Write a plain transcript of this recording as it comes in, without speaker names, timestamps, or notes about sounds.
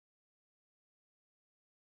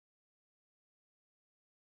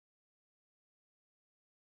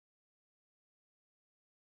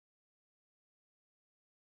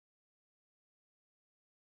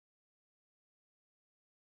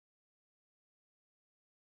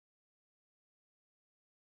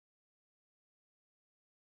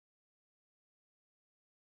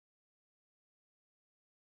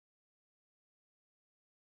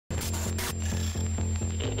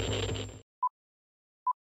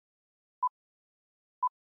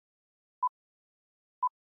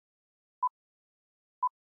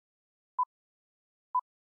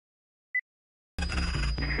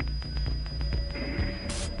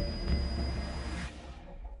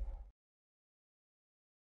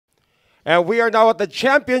And we are now at the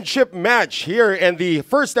championship match here in the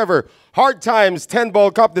first ever Hard Times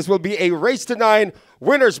 10-Ball Cup. This will be a race to 9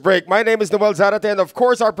 winner's break. My name is Noel Zarate, and of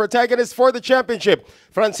course our protagonist for the championship,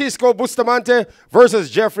 Francisco Bustamante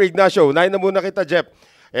versus Jeffrey Ignacio. Unahin na muna kita, Jeff.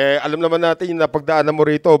 Alam naman natin yung napagdaanan mo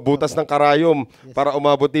rito, butas ng karayom para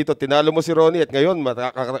umabot dito. Tinalo mo si Ronnie at ngayon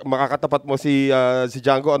makakatapat mo si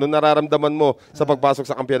Django. Ano nararamdaman mo sa pagpasok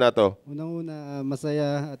sa kampyonato? Unang-una,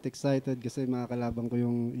 masaya at excited kasi makakalabang ko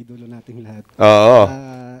yung idolo nating lahat. Oo.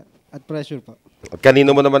 At pressure po. At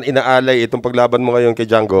kanino mo naman inaalay itong paglaban mo ngayon kay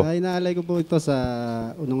Django? Inaalay ko po ito sa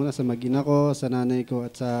unang-una sa mag-ina ko, sa nanay ko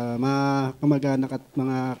at sa mga kamag-anak at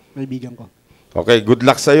mga kaibigan ko. Okay, good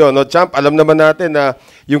luck sa iyo, no, champ. Alam naman natin na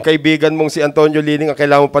yung kaibigan mong si Antonio Lining ang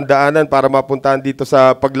kailangan mong pandaanan para mapuntahan dito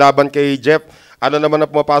sa paglaban kay Jeff. Ano naman ang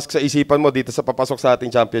pumapasok sa isipan mo dito sa papasok sa ating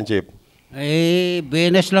championship?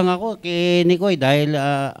 Benes lang ako kay Nicoy dahil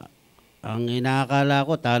ang inaakala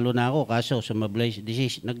ko talo na ako kaso sumablay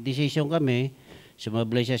nagdesisyon kami,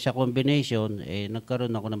 sumablay siya sa combination,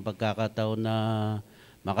 nagkaroon ako ng pagkakataon na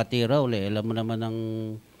makatira uli. Alam mo naman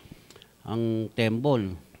ang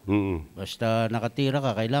tembol. Basta nakatira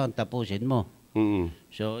ka, kailangan tapusin mo.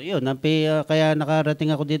 So, yun. Kaya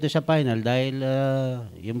nakarating ako dito sa final dahil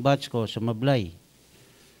yung batch ko sumablay.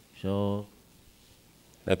 So,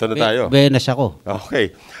 eto na tayo. Benes ako.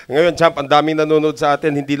 Okay. Ngayon, champ, ang daming nanonood sa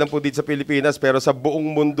atin, hindi lang po dito sa Pilipinas, pero sa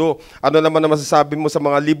buong mundo. Ano naman ang masasabi mo sa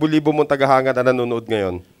mga libo-libo mong tagahanga na nanonood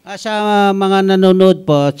ngayon? Sa mga nanonood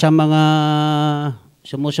po at sa mga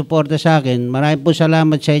sumusuporta sa akin, maraming po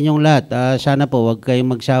salamat sa inyong lahat. Sana po huwag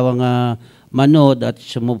kayong magsawang manood at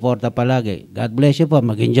sumuporta palagi. God bless you po.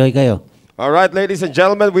 Mag-enjoy kayo. All right, ladies and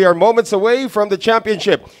gentlemen, we are moments away from the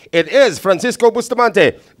championship. It is Francisco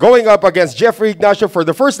Bustamante going up against Jeffrey Ignacio for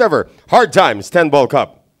the first ever Hard Times 10-Ball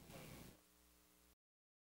Cup.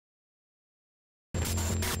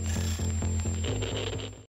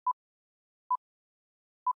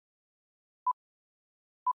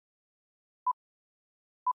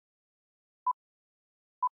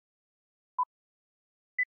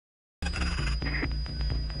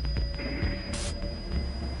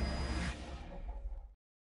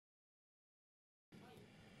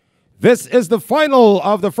 This is the final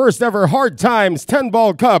of the first ever Hard Times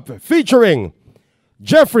 10-Ball Cup featuring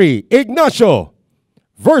Jeffrey Ignacio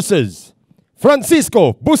versus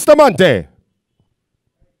Francisco Bustamante.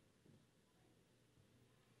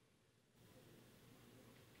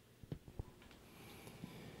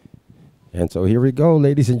 And so here we go,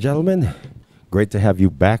 ladies and gentlemen. Great to have you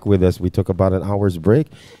back with us. We took about an hour's break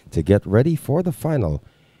to get ready for the final.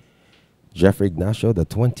 Jeffrey Ignacio, the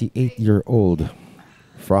 28-year-old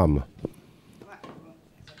from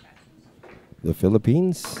the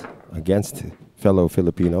Philippines, against fellow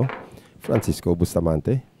Filipino Francisco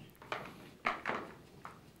Bustamante.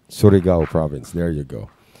 Surigao province, there you go.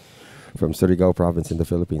 From Surigao province in the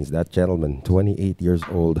Philippines, that gentleman, 28 years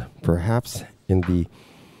old, perhaps in the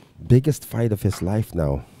biggest fight of his life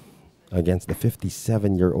now, against the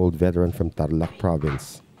 57-year-old veteran from Tarlac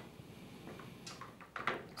province.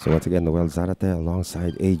 So once again, Noel Zarate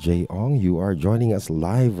alongside AJ Ong. You are joining us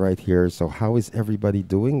live right here. So how is everybody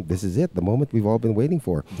doing? This is it, the moment we've all been waiting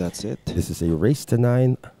for. That's it. This is a race to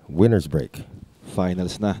 9 winner's break.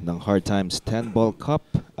 Finals na ng Hard Times 10-Ball Cup.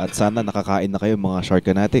 At sana nakakain na kayo mga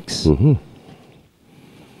Sharkanatics.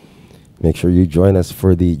 Make sure you join us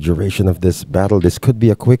for the duration of this battle. This could be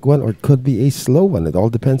a quick one or it could be a slow one. It all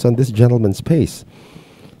depends on this gentleman's pace.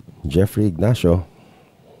 Jeffrey Ignacio.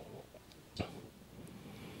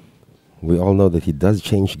 We all know that he does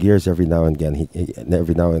change gears every now and again.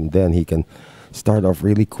 Every now and then he can start off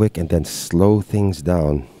really quick and then slow things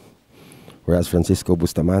down. Whereas Francisco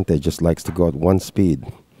Bustamante just likes to go at one speed,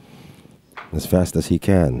 as fast as he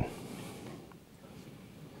can.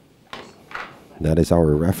 That is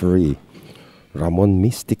our referee, Ramon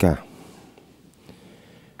Mistica,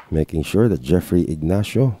 making sure that Jeffrey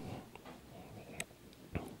Ignacio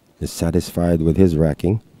is satisfied with his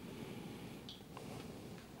racking.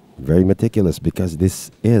 Very meticulous because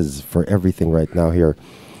this is for everything right now here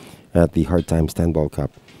at the Hard Times 10-Ball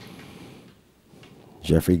Cup.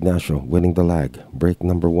 Jeffrey Ignacio winning the lag. Break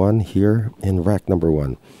number 1 here in rack number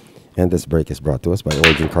 1. And this break is brought to us by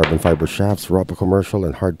Origin Carbon Fiber Shafts, Ropa Commercial,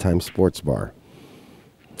 and Hard Times Sports Bar.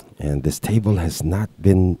 And this table has not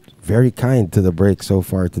been very kind to the break so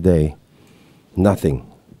far today. Nothing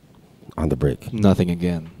on the break. Nothing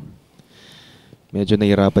again. Medyo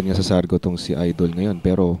nahirapan nga sa Sargo tong si Idol ngayon.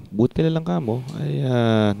 Pero buti lang kamo ay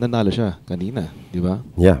nanalo siya kanina. Di ba?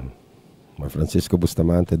 Yeah. Francisco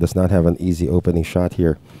Bustamante does not have an easy opening shot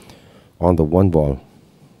here on the 1 ball.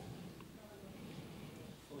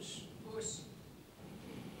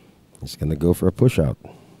 He's going to go for a push out.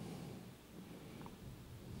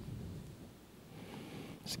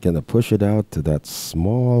 He's going to push it out to that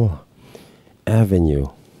small avenue.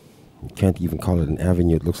 You can't even call it an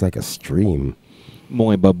avenue. It looks like a stream.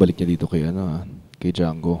 Mukhang ibabalik niya dito kay, kay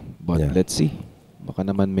Django. But Yeah. let's see. Baka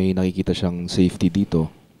naman may nakikita siyang safety dito.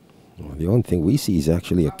 Well, the only thing we see is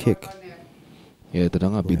actually a kick. Yeah, ito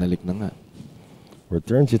na nga. Binalik na nga.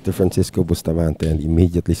 Returns it to Francisco Bustamante and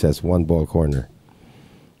immediately says 1-ball corner.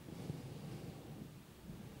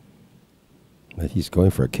 But he's going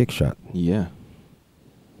for a kick shot. Yeah.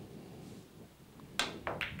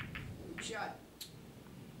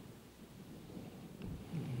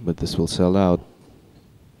 But this will sell out.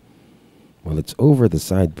 Well, it's over the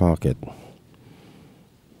side pocket.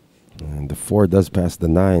 And the 4 does pass the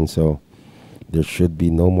 9, so there should be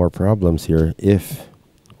no more problems here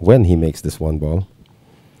when he makes this 1-ball.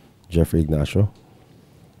 Jeffrey Ignacio.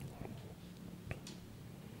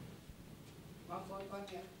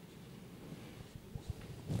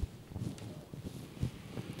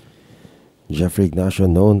 Jeffrey Ignacio,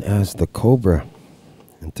 known as the Cobra.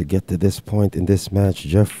 And to get to this point in this match,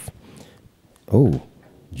 Jeffrey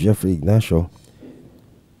Ignacio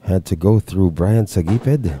had to go through Brian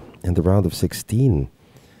Sagiped in the round of 16,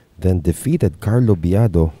 then defeated Carlo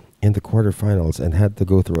Biado in the quarterfinals and had to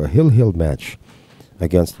go through a hill match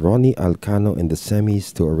against Ronnie Alcano in the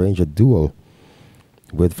semis to arrange a duel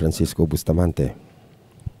with Francisco Bustamante.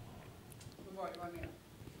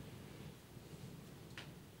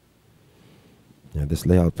 Yeah, this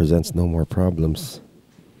layout presents no more problems.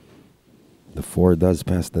 The 4 does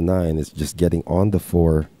pass the 9. It's just getting on the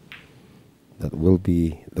 4 that will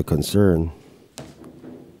be the concern.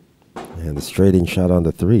 And the straight-in shot on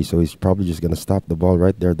the 3. So he's probably just going to stop the ball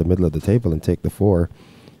right there at the middle of the table and take the 4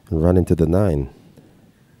 and run into the 9.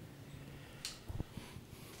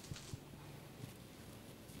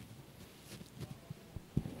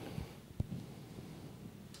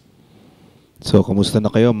 So, kamusta na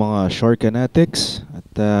kayo mga Shark Fanatics? At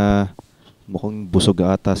mukhang busog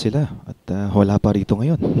ata sila. At wala pa rito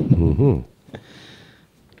ngayon. Mm-hmm.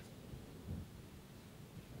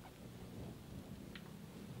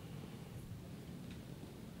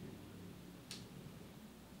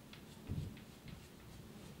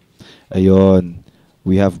 Ayun.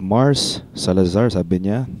 We have Mars Salazar, sabi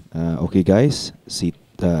niya. Okay guys, sit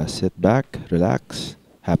back, relax.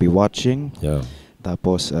 Happy watching. Yeah.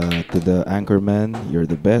 Tapos to the anchorman, you're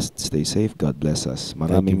the best. Stay safe. God bless us.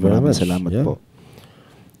 Maraming salamat po.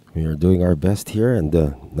 We are doing our best here, and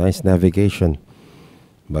nice navigation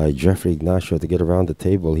by Jeffrey Ignacio to get around the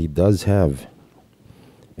table. He does have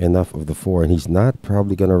enough of the 4, and he's not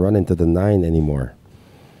probably going to run into the 9 anymore.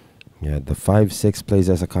 Yeah, the 5-6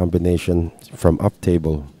 plays as a combination from up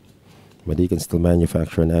table, but he can still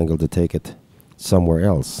manufacture an angle to take it somewhere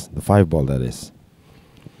else. The 5-ball, that is.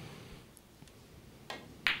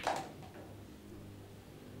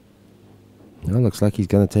 Well, looks like he's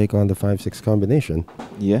going to take on the 5-6 combination.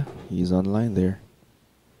 Yeah, he's online there.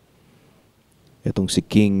 Itong si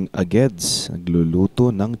King Ageds,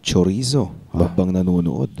 nagluluto ng chorizo habang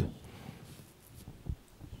nanonood.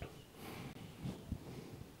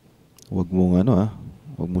 Huwag mong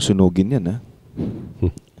huwag mong sunugin yan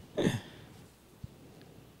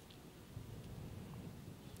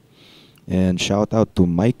And shout out to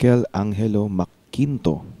Michael Angelo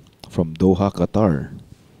Maquinto from Doha, Qatar.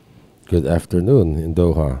 Good afternoon in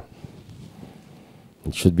Doha.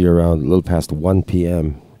 It should be around a little past 1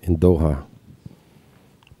 p.m. in Doha.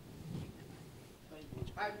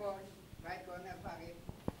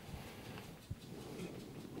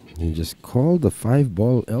 You just call the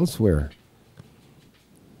 5-ball elsewhere.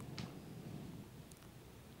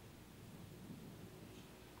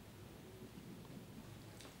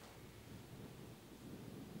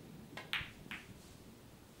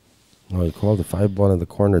 Oh, he called the 5-ball in the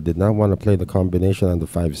corner. Did not want to play the combination on the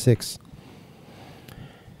 5-6.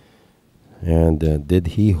 And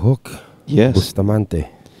did he hook? Yes.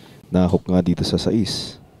 Bustamante. Na-hook nga dito sa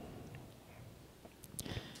 6.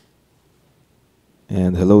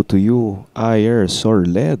 And hello to you, Ayer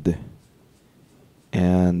Sorled.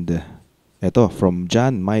 And eto, from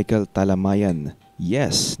John Michael Talamayan.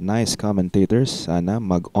 Yes, nice commentators. Sana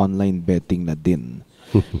mag-online betting na din.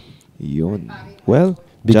 Yun. Well,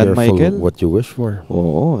 Be John careful Michael, what you wish for.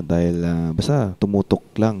 oo, dahil basta tumutok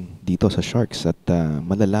lang dito sa Sharks at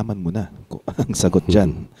malalaman mo na kung ang sagot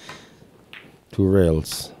dyan. 2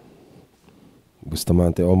 rails.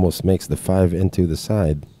 Bustamante almost makes the 5 into the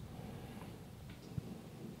side.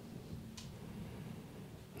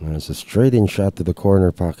 There's a straight-in shot to the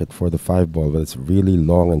corner pocket for the 5-ball, but it's really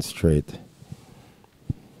long and straight.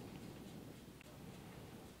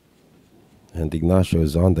 And Ignacio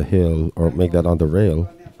is on the hill, or make that on the rail.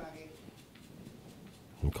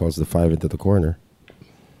 And calls the 5 into the corner.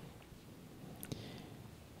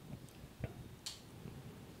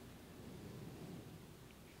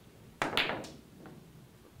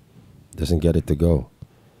 Doesn't get it to go.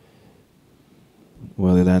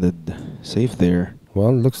 Well, he landed safe there.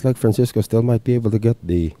 Well, looks like Francisco still might be able to get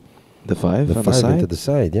the 5 the on 5 the side. into the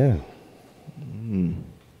side, yeah.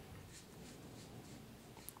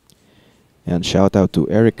 And shout out to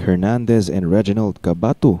Eric Hernandez and Reginald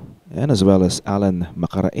Cabatu, and as well as Alan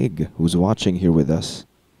Macaraig, who's watching here with us.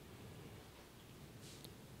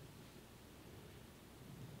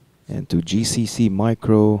 And to GCC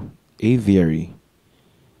Micro Aviary.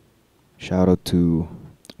 Shout out to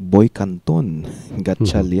Boy Canton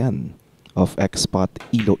Gatchalian of X-Spot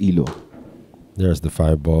Iloilo. There's the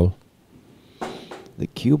 5 ball. The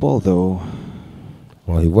cue ball, though.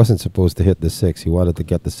 Well, he wasn't supposed to hit the 6. He wanted to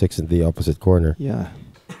get the 6 in the opposite corner. Yeah.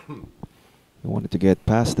 He wanted to get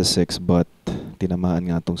past the 6, but tinamaan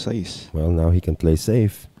nga tong 6. Well, now he can play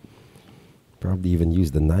safe. Probably even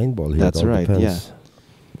use the 9 ball here. That's It all right, depends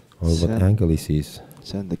on what Send- angle he sees.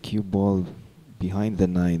 Send the cue ball behind the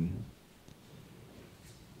 9.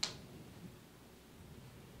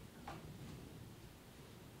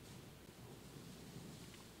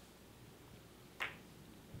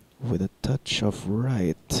 With a touch of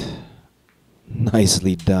right.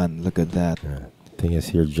 Nicely done. Look at that. Thing is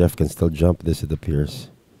here, Jeff can still jump this, it appears.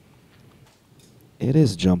 It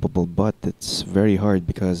is jumpable, but it's very hard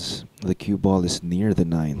because the cue ball is near the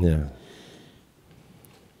 9. Yeah.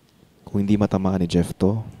 Kung hindi matamaan ni Jeff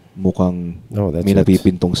to, mukhang that's may it.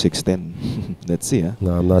 napipintong 610. Let's see, ah.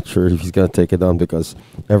 No, I'm not sure if he's going to take it on because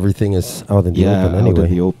everything is out in the Yeah, open out anyway.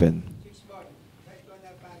 in the open.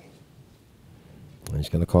 And he's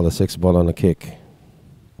going to call a 6 ball on a kick.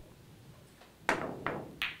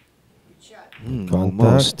 Contact,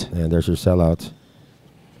 Almost. and there's your sellout.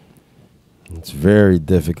 It's very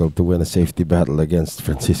difficult to win a safety battle against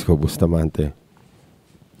Francisco Bustamante.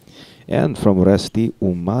 And from Rusty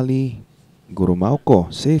Umali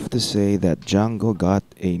Gurumauko, safe to say that Django got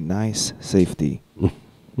a nice safety.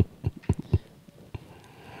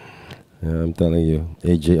 Yeah, I'm telling you,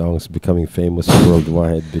 AJ Ong's becoming famous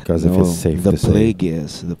worldwide because of his safe the to say. plague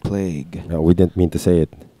is the plague. No, we didn't mean to say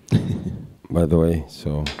it, by the way.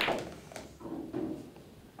 So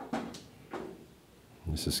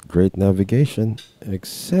this is great navigation,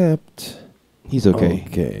 except He's okay.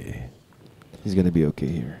 Okay, He's gonna be okay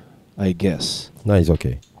here, I guess. no, he's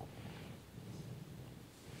okay.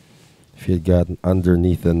 If he had gotten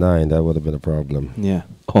underneath the 9, that would have been a problem. Yeah,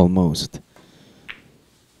 almost.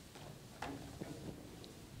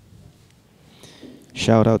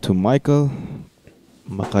 Shout out to Michael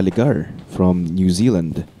Makaligar from New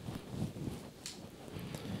Zealand.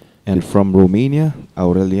 And from Romania,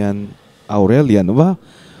 Aurelian. Aurelian, ba?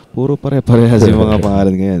 Puro pare-parehas yung mga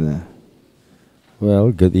pangalan ngayon, ah. Well,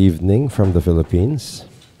 good evening from the Philippines.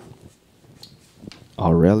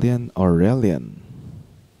 Aurelian.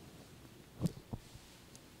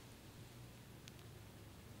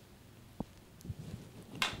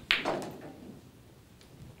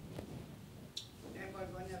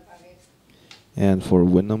 And for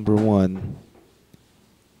win number 1,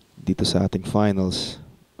 dito sa ating finals,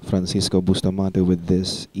 Francisco Bustamante with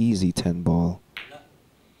this easy 10 ball.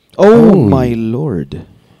 Oh my lord.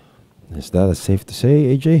 Is that a safe to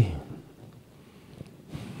say, AJ?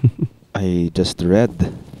 I just read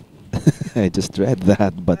I just read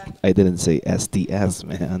that, but I didn't say STS,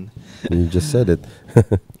 man. You just said it.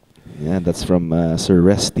 Yeah, that's from Sir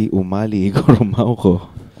Resty Umali Goromauko.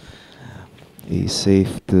 A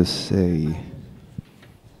safe to say.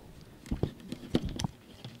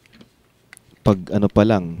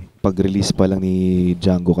 Pag-release pa lang ni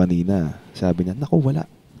Django kanina, sabi niya, naku, wala.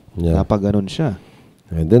 Yeah. Napaganon siya.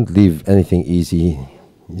 I didn't leave anything easy.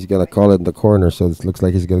 He's going to call it in the corner, so it looks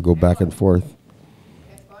like he's going to go back and forth.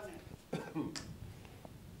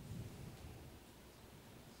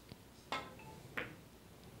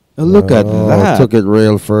 Look at that. Took it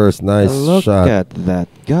rail first. Nice Look shot. at that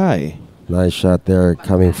guy. Nice shot there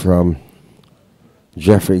coming from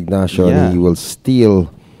Jeffrey Ignacio. Yeah. And he will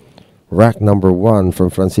steal rack number 1 from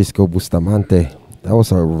Francisco Bustamante. That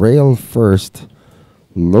was a rail first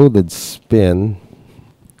loaded spin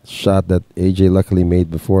shot that AJ luckily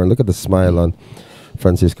made before. And look at the smile on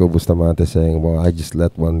Francisco Bustamante saying, well, I just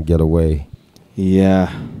let one get away.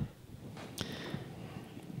 Yeah.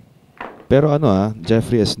 Pero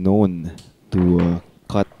Jeffrey is known to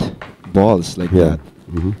cut balls like that.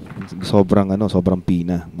 Mm-hmm. Sobrang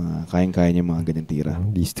pina. Kayang-kaya niya mga ganyan tira.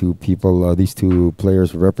 These two people, these two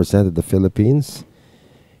players represented the Philippines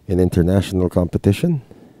in international competition.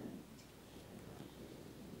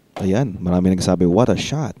 Ayan, marami nagsabi, what a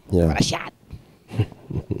shot. Yeah. What a shot.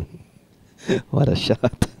 What a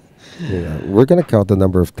shot. Yeah. We're going to count the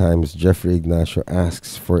number of times Jeffrey Ignacio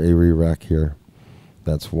asks for a re-rack here.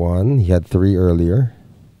 That's one. He had 3 earlier.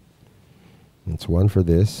 That's 1 for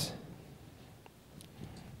this.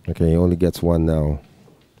 Okay, he only gets 1 now.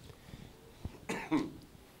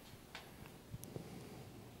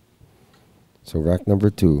 So rack number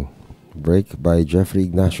 2, break by Jeffrey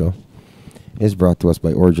Ignacio, is brought to us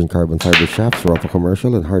by Origin Carbon Fiber Shafts, Ropa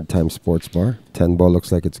Commercial, and Hard Time Sports Bar. 10 ball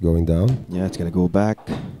looks like it's going down. Yeah, it's going to go back.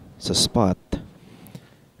 It's a spot.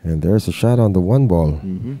 And there's a shot on the 1 ball.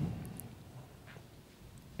 Mm-hmm.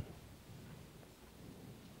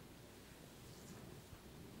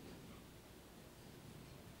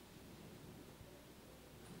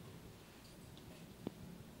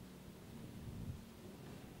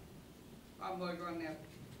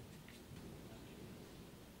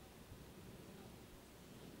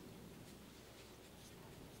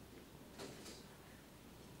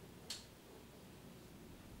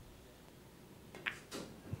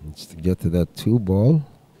 It's to get to that 2 ball.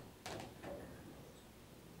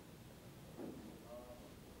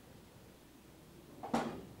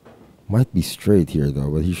 Might be straight here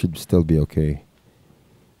though, but he should still be okay.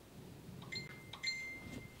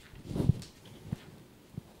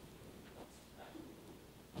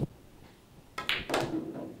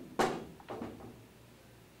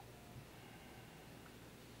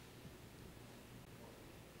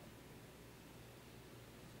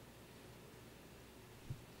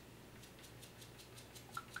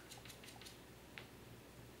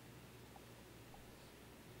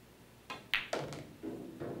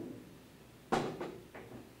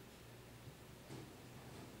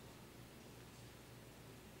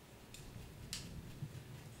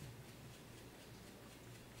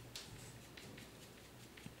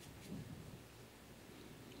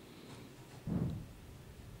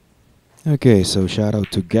 Okay, so shout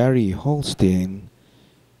out to Gary Holstein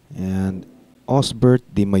and Osbert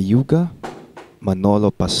Di Mayuga,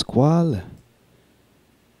 Manolo Pascual,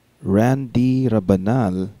 Randy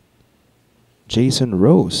Rabanal, Jason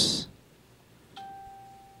Rose,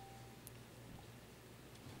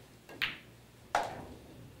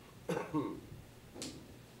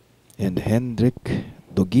 and Hendrik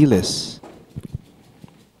Dogiles.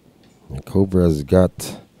 Cobra's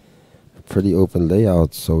got a pretty open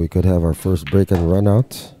layout, so we could have our first break and run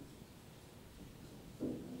out.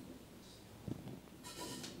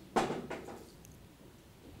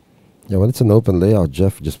 Yeah, when it's an open layout,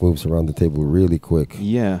 Jeff just moves around the table really quick.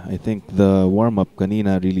 Yeah, I think the warm-up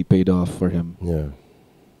kanina really paid off for him. Yeah.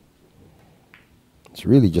 It's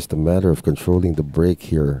really just a matter of controlling the break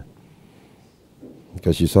here.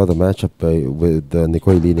 Because you saw the matchup with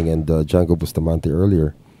Nicoy Lining and Django Bustamante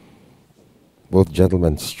earlier. Both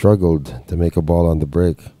gentlemen struggled to make a ball on the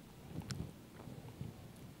break.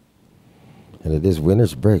 And it is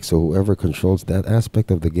winner's break, so whoever controls that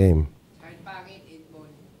aspect of the game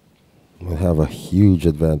will have a huge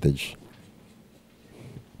advantage.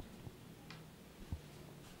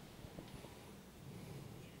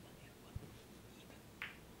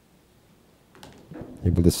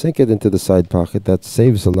 Able to sink it into the side pocket, that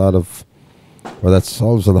saves a lot of, or that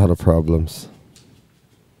solves a lot of problems.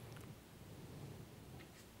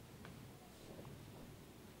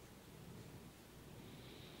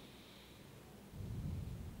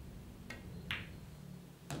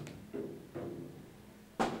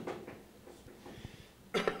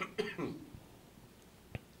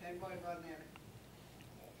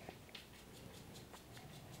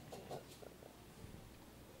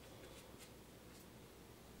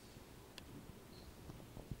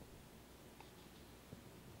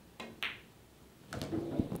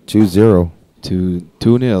 Two zero.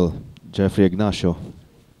 2-0, Jeffrey Ignacio.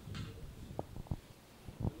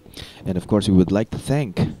 And of course, we would like to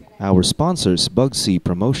thank our sponsors, Bugsy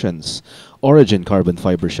Promotions, Origin Carbon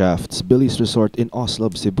Fiber Shafts, Billy's Resort in Oslo,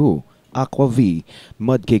 Cebu, Aqua V,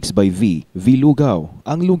 Mudcakes by V, V Lugaw,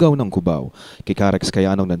 ang lugaw ng Cubao, Kikarex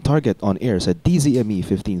Kayano ng Target on air sa DZME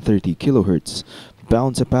 1530 kHz,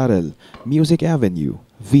 Bounce Apparel, Music Avenue,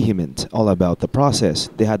 Vehement, All About the Process,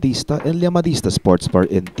 Dehadista and Llamadista Sports Bar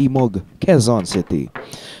in Timog, Quezon City,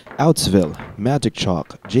 Outsville, Magic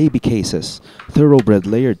Chalk, JB Cases, Thoroughbred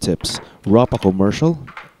Layered Tips, Ropa Commercial,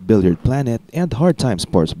 Billiard Planet, and Hard Time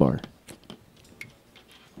Sports Bar.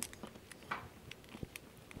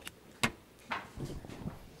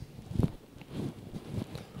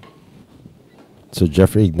 So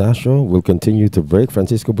Jeffrey Ignacio will continue to break.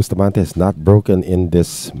 Francisco Bustamante has not broken in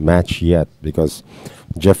this match yet because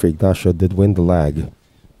Jeffrey Ignacio did win the lag.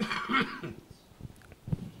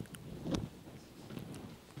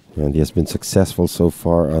 And he has been successful so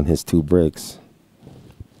far on his 2 breaks.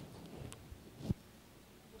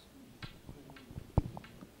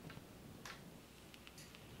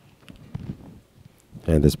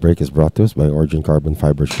 And this break is brought to us by Origin Carbon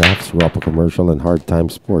Fiber Shafts, Rapa Commercial, and Hard Time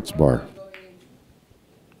Sports Bar.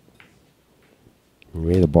 We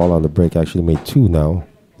made a ball on the break, actually made 2 now.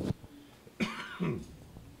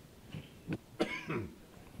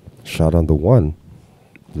 Shot on the 1.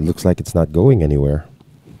 It looks like it's not going anywhere.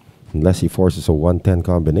 Unless he forces a 1-10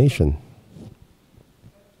 combination.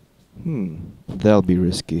 That'll be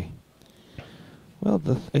risky. Well,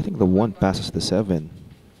 I think the 1 passes the 7.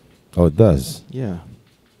 Oh, it does? Yeah.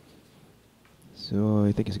 So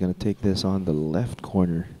I think he's going to take this on the left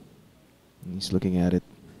corner. And he's looking at it.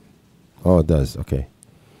 Oh, it does. Okay.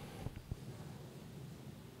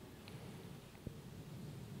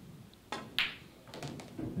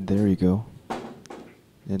 There you go.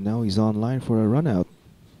 And now he's online for a run out.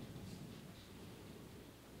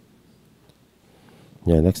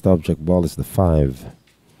 Yeah, next object ball is the 5.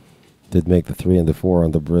 Did make the 3 and the 4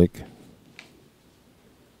 on the break.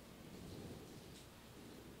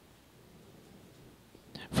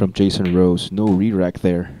 From Jason Rose, no re-rack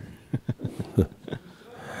there.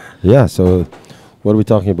 Yeah, so what are we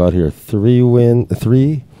talking about here? 3,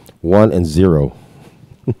 1, and 0.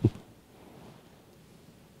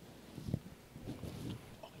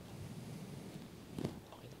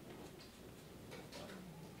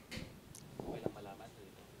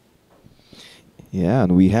 Yeah,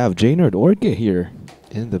 and we have Jaynard Orge here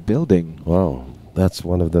in the building. Wow, that's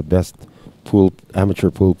one of the best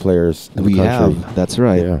amateur pool players in the country. That's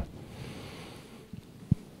right. Yeah.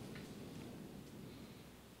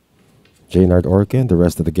 Jaynard Orke and the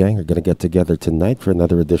rest of the gang are going to get together tonight for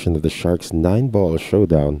another edition of the Sharks 9-Ball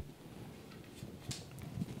Showdown.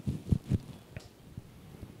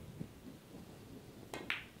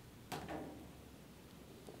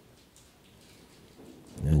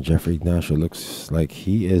 And Jeffrey Ignacio looks like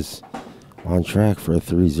he is on track for a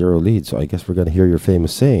 3-0 lead. So I guess we're going to hear your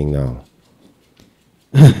famous saying now.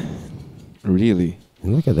 Really?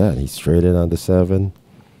 And look at that. He's straight in on the 7.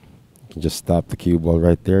 Can just stop the cue ball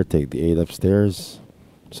right there. Take the 8 upstairs.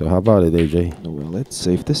 So how about it, AJ? Well, it's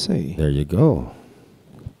safe to say. There you go.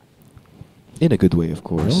 In a good way, of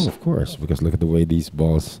course. Oh, of course. Because look at the way these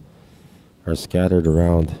balls are scattered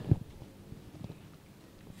around.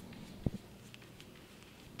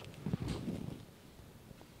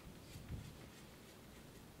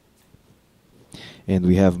 And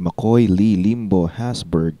we have McCoy Lee Limbo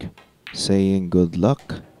Hasberg saying good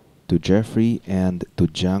luck to Jeffrey and to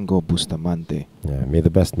Django Bustamante. Yeah, may the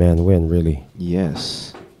best man win, really.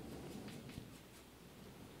 Yes.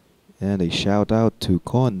 And a shout out to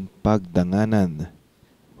Con Pagdanganan,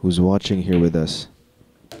 who's watching here with us.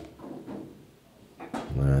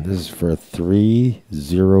 This is for a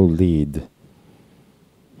 3-0 lead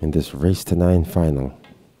in this race to 9 final.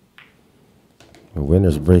 The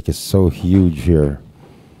winner's break is so huge here.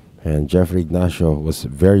 And Jeffrey Ignacio was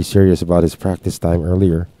very serious about his practice time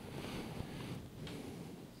earlier.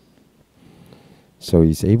 So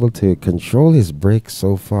he's able to control his break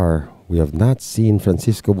so far. We have not seen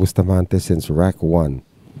Francisco Bustamante since rack 1.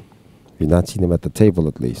 We've not seen him at the table,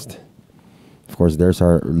 at least. Of course, there's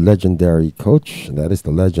our legendary coach. That is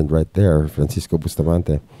the legend right there, Francisco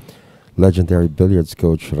Bustamante. Legendary billiards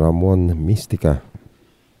coach, Ramon Mistica.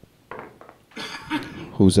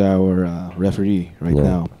 Who's our referee right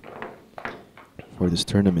now for this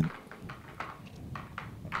tournament.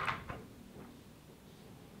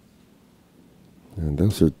 And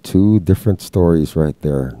those are 2 different stories right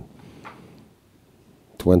there.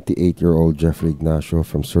 28-year-old Jeffrey Ignacio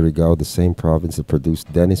from Surigao, the same province that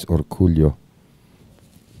produced Dennis Orculio,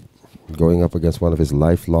 going up against one of his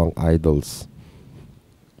lifelong idols.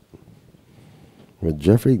 But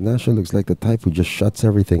Jeffrey Ignacio looks like the type who just shuts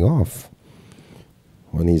everything off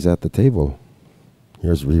when he's at the table.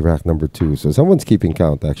 Here's re-rack number 2. So someone's keeping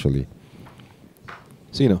count, actually.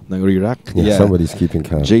 Sino? Nag-re-rack? Yeah, somebody's keeping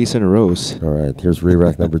count. Jason Rose. All right, here's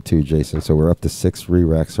re-rack number 2, Jason. So we're up to 6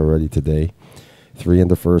 re-racks already today. 3 in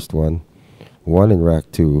the first one. 1 in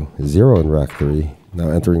rack 2. 0 in rack 3. Now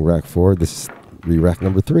entering rack 4. This is re-rack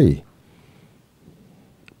number 3.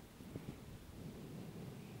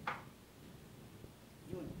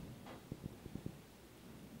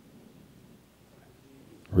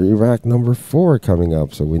 Re-rack number 4 coming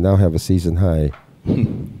up. So we now have a season high.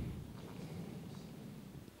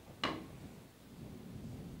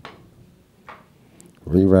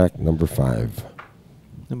 Re-rack number 5.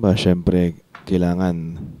 Diba, syempre,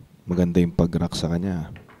 kailangan maganda yung pag-rack sa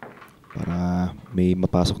kanya para may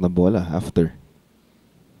mapasok na bola after.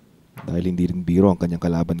 Dahil hindi rin biro ang kanyang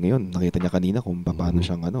kalaban ngayon. Nakita niya kanina kung paano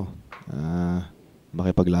siyang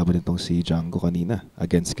makipaglaban itong si Django kanina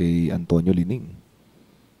against kay Antonio Lining.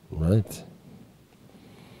 Right.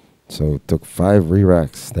 So took 5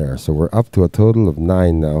 re-racks there. So we're up to a total of 9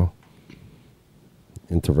 now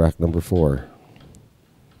into rack number 4.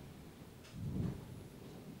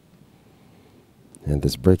 And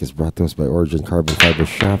this break is brought to us by Origin Carbon Fiber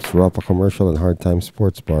Shafts, Rapa Commercial, and Hard Time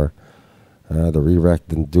Sports Bar. The re-rack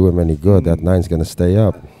didn't do him any good. That 9's going to stay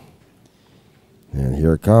up. And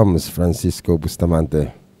here comes Francisco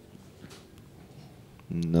Bustamante.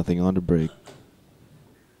 Nothing on the break.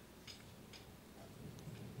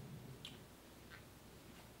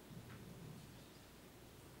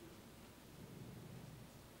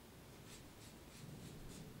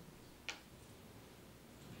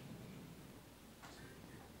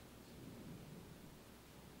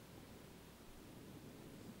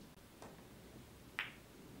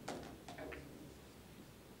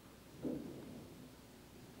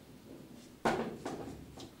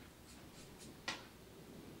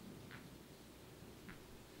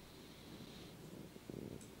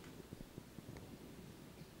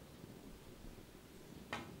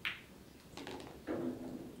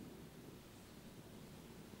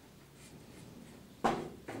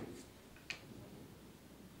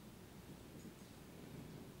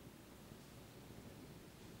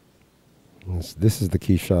 This is the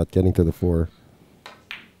key shot, getting to the 4.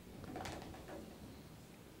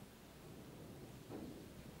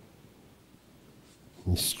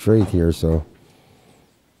 He's straight here, so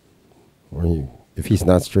if he's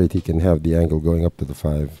not straight, he can have the angle going up to the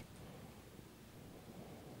 5.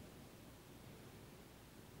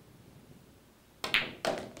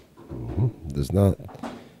 Does not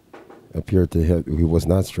appear to hit. He was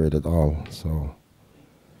not straight at all, so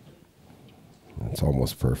it's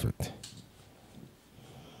almost perfect.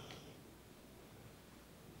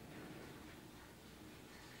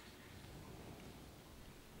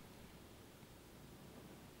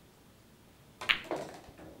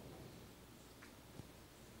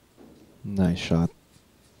 Nice shot.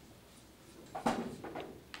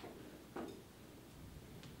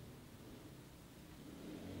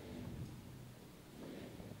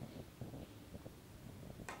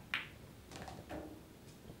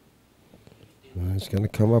 He's going to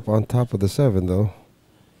come up on top of the 7, though.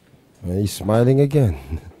 He's smiling again.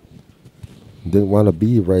 Didn't want to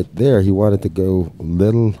be right there. He wanted to go a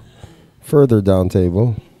little further down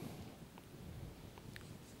table.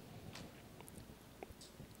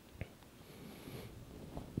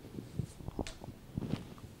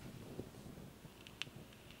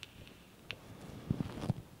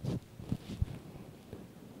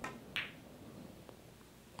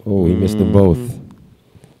 Oh, he missed them both.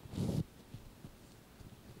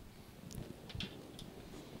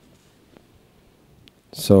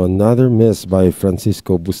 So another miss by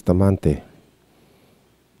Francisco Bustamante.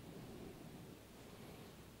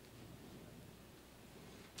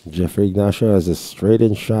 Jeffrey Ignacio has a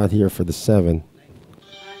straight-in shot here for the 7.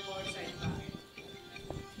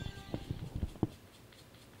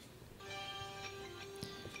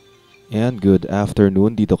 And good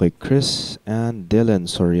afternoon dito kay Chris and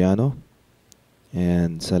Dylan Soriano.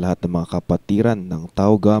 And sa lahat ng mga kapatiran ng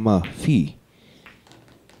Tau Gamma Phi.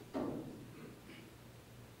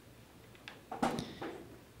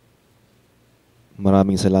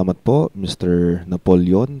 Maraming salamat po, Mr.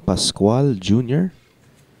 Napoleon Pascual Jr.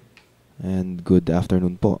 And good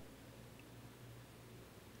afternoon po.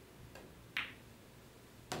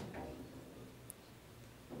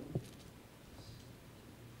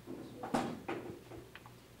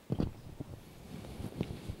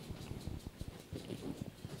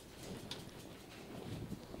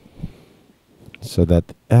 So that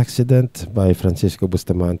accident by Francisco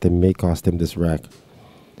Bustamante may cost him this rack.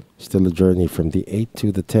 Still a journey from the 8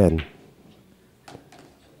 to the 10.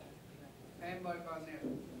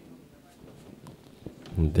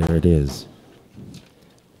 And there it is.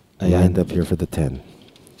 Lined up here for the 10.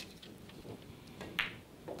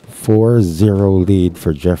 4-0 lead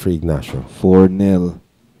for Jeffrey Ignacio. 4-0.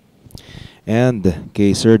 And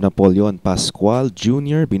kay Sir Napoleon Pascual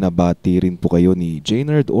Jr., binabati rin po kayo ni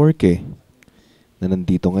Jaynard Orque na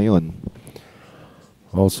nandito ngayon.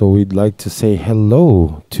 Also, we'd like to say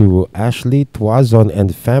hello to Ashley Tuazon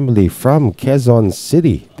and family from Quezon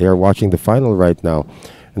City. They are watching the final right now.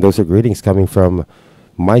 And those are greetings coming from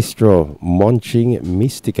Maestro Monching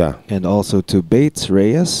Mystica. And also to Bates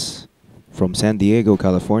Reyes from San Diego,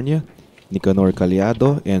 California, Nicanor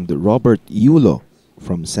Caliado, and Robert Yulo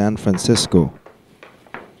from San Francisco.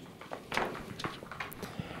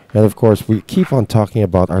 And of course, we keep on talking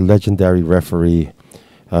about our legendary referee,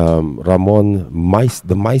 Ramon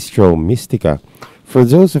the Maestro Mystica. For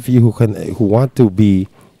those of you who want to be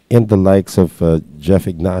in the likes of Jeff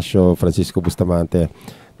Ignacio, Francisco Bustamante,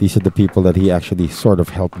 these are the people that he actually sort of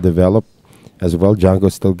helped develop as well.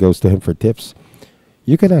 Django still goes to him for tips.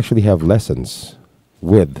 You can actually have lessons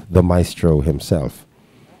with the Maestro himself,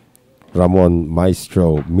 Ramon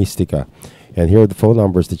Maestro Mystica. And here are the phone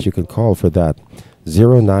numbers that you can call for that.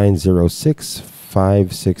 0906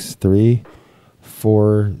 563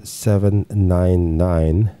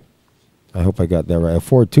 4799. I hope I got that right.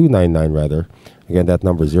 4299 rather. Again, that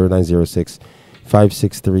number 0906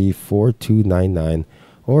 563 4299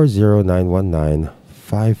 or 0919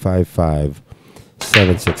 555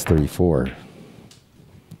 7634.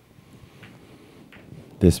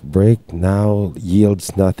 This break now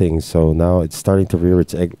yields nothing, so now it's starting to rear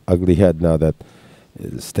its ugly head now that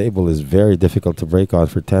stable is very difficult to break on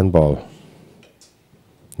for 10 ball.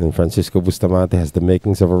 And Francisco Bustamante has the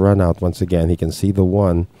makings of a run out once again. He can see the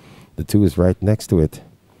 1. The 2 is right next to it.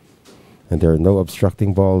 And there are no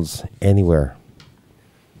obstructing balls anywhere.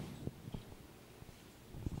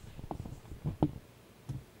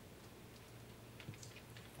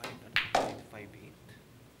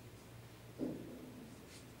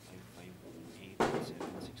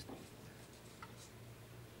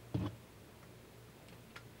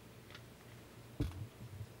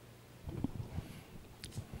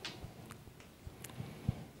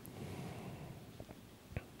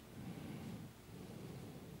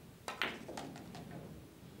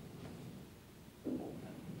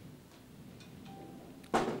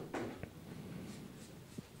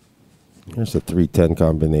 Here's a 3-10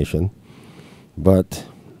 combination. But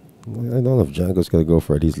I don't know if Django's going to go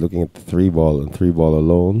for it. He's looking at the 3 ball and 3 ball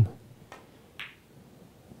alone.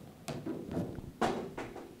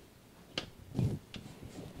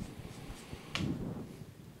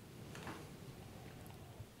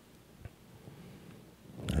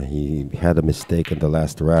 He had a mistake in the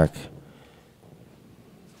last rack.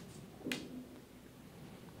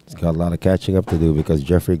 He's got a lot of catching up to do because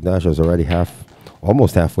Jeffrey Ignacio is already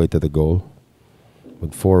almost halfway to the goal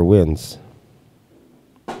with 4 wins.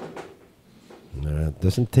 It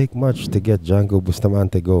doesn't take much to get Django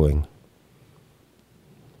Bustamante going.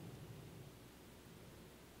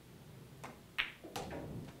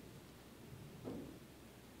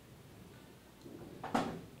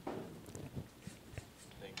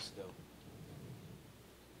 Thanks, though.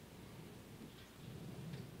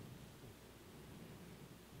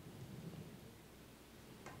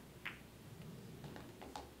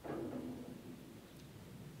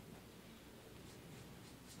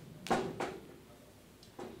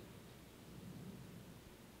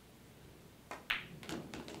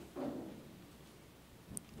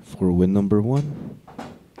 For win number 1.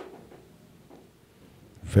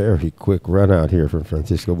 Very quick run out here from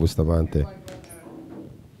Francisco Bustamante.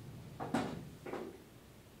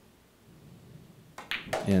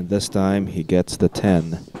 And this time he gets the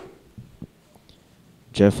 10.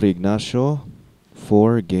 Jeffrey Ignacio,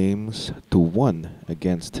 4 games to 1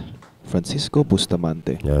 against Francisco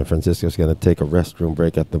Bustamante. Yeah, Francisco's going to take a restroom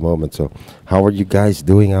break at the moment. So, how are you guys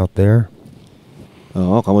doing out there?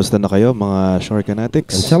 Oo, kamusta na kayo mga Shore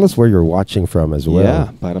Fanatics? And tell us where you're watching from as well.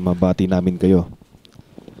 Yeah, para mabati namin kayo.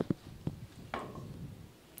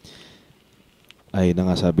 Ay na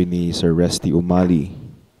nga sabi ni Sir Resty Umali,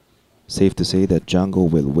 safe to say that Django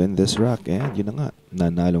will win this rack. And yun na nga,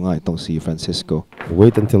 nanalo nga itong si Francisco.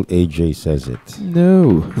 Wait until AJ says it.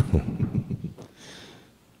 No.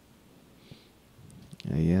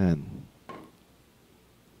 Ayan.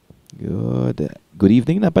 Good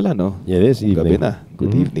evening na pala, no? Yeah, it is evening. Gabi na.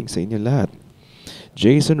 Good evening sa inyo lahat.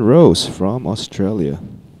 Jason Rose from Australia.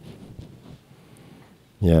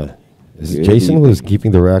 Yeah. Is Good Jason evening. who's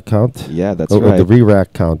keeping the rack count? Yeah, that's Or right. the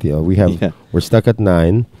re-rack count. Yeah, we're stuck at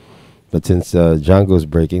 9. But since Django's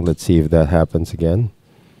breaking, let's see if that happens again.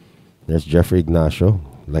 There's Jeffrey Ignacio.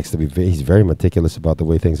 Likes to be he's very meticulous about the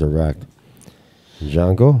way things are racked.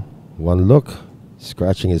 Django, 1 look,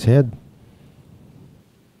 scratching his head.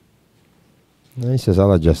 He says,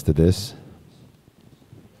 I'll adjust to this.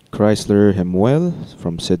 Chrysler Hemuel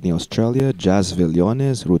from Sydney, Australia. Jazz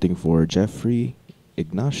Villones rooting for Jeffrey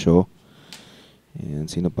Ignacio. And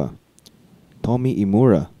sino pa? Tommy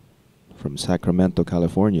Imura from Sacramento,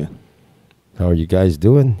 California. How are you guys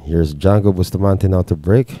doing? Here's Django Bustamante now to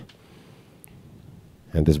break.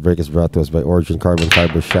 And this break is brought to us by Origin Carbon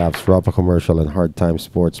Fiber Shafts, Rapa Commercial, and Hard Time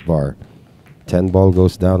Sports Bar. 10 ball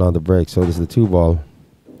goes down on the break, so does the 2 ball.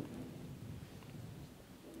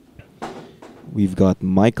 We've got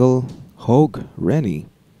Michael Hogue Rennie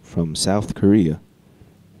from South Korea.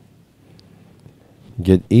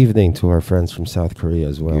 Good evening to our friends from South Korea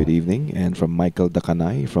as well. Good evening. And from Michael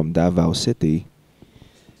Dakanay from Davao City.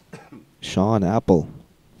 Sean Apple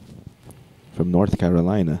from North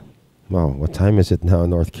Carolina. Wow, what time is it now in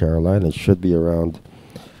North Carolina? It should be around,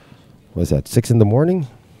 what is that, 6 in the morning?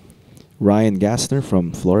 Ryan Gassner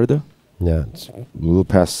from Florida. Yeah, it's a little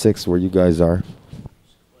past 6 where you guys are.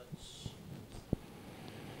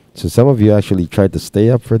 So some of you actually tried to stay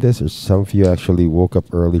up for this, or some of you actually woke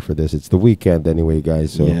up early for this. It's the weekend anyway,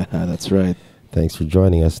 guys. So Yeah, that's right. thanks for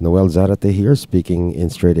joining us. Noel Zarate here, speaking in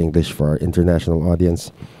straight English for our international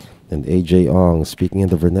audience. And AJ Ong, speaking in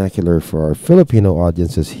the vernacular for our Filipino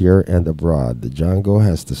audiences here and abroad. The Django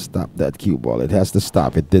has to stop that cue ball. It has to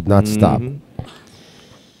stop. It did not stop. Mhm.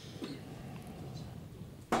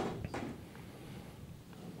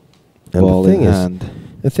 And Ball the thing in is, hand.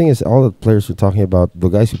 the thing is, all the players were talking about, the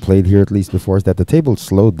guys who played here at least before, is that the table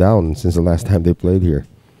slowed down since the last time they played here.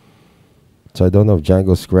 So I don't know if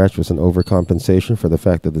Django's scratch was an overcompensation for the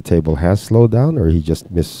fact that the table has slowed down, or he just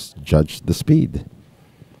misjudged the speed.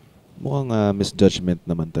 Mukhang misjudgment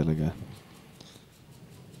naman talaga.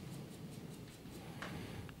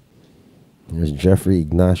 There's Jeffrey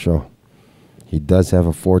Ignacio. He does have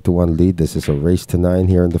a 4-1 lead. This is a race to 9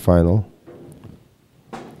 here in the final.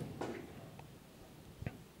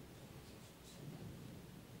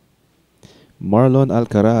 Marlon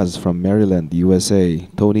Alcaraz from Maryland, USA.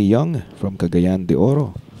 Tony Young from Cagayan de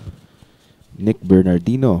Oro. Nick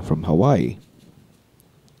Bernardino from Hawaii.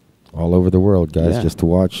 All over the world, guys, Yeah. just to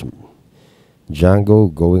watch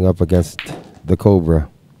Django going up against the Cobra.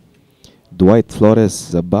 Dwight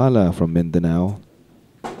Flores Zabala from Mindanao.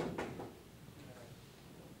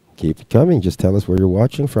 Keep it coming. Just tell us where you're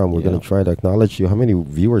watching from. We're going Yeah. to try to acknowledge you. How many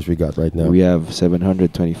viewers we got right now? We have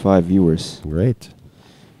 725 viewers. Great.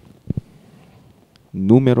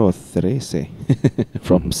 Numero 13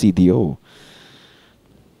 from CDO.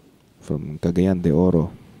 From Cagayan de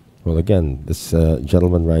Oro. Well, again, this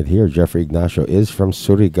gentleman right here, Jeffrey Ignacio, is from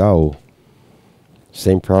Surigao.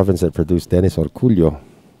 Same province that produced Dennis Orculio.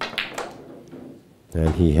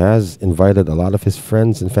 And he has invited a lot of his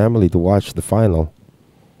friends and family to watch the final.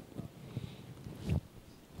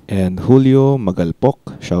 And Julio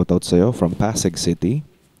Magalpok, shout out sa'yo, from Pasig City.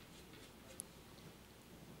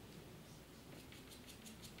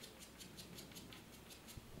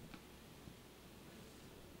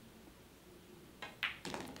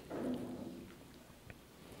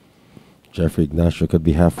 Jeffrey Ignacio could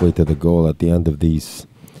be halfway to the goal at the end of these,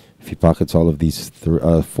 if he pockets all of these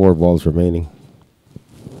 4 balls remaining.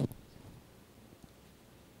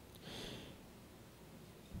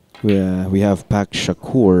 We have Pak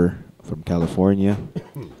Shakur from California.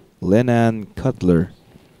 Lenan Cutler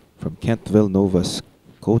from Kentville, Nova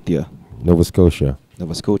Scotia. Nova Scotia.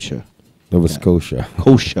 Nova Scotia. Nova Yeah. Scotia.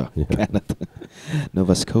 Scotia, Yeah. Canada.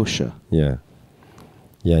 Nova Scotia. Yeah.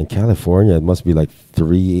 Yeah, in California, it must be like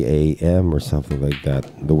 3 a.m. or something like that,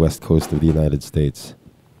 the west coast of the United States.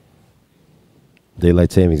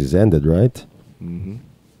 Daylight savings is ended, right? Mm-hmm.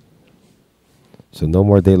 So no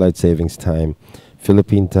more daylight savings time.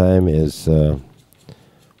 Philippine time is,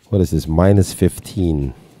 what is this, minus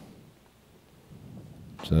 15.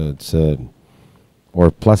 So it's,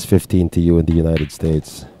 or plus 15 to you in the United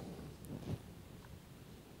States.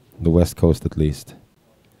 The west coast at least.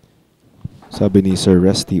 Sabi ni Sir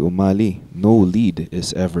Resty Umali, no lead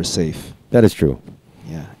is ever safe. That is true.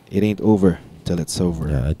 Yeah, it ain't over till it's over.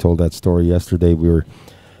 Yeah, I told that story yesterday. We were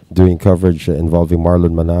doing coverage involving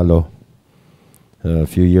Marlon Manalo a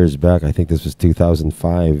few years back. I think this was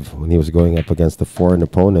 2005 when he was going up against a foreign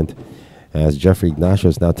opponent, as Jeffrey Ignacio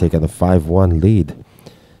has now taken a 5-1 lead.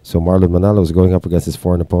 So Marlon Manalo was going up against his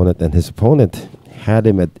foreign opponent, and his opponent had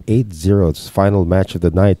him at 8-0. It's the final match of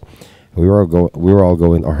the night. We were all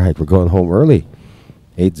going, all right, we're going home early.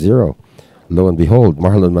 8-0. Lo and behold,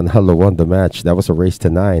 Marlon Manalo won the match. That was a race to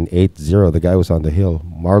 9, 8-0. The guy was on the hill.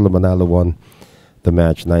 Marlon Manalo won the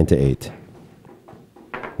match 9-8.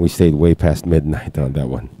 We stayed way past midnight on that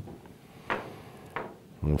one.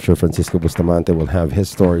 I'm sure Francisco Bustamante will have his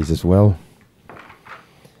stories as well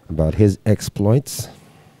about his exploits.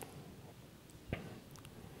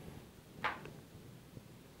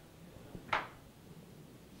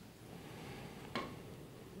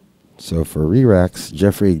 So for re-racks,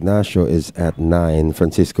 Jeffrey Ignacio is at 9,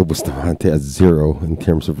 Francisco Bustamante at 0 in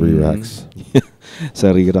terms of re-racks. Sa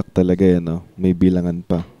re-rack talaga yan, no? May bilangan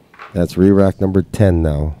pa. That's re-rack number 10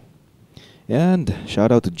 now. And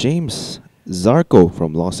shout out to James Zarco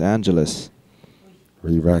from Los Angeles.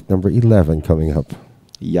 Re-rack number 11 coming up.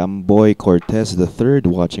 Yamboy Cortez III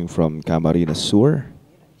watching from Camarines Sur.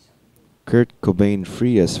 Kurt Cobain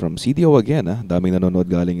Frias from CDO again. Daming nanonood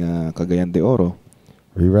galing Cagayan de Oro.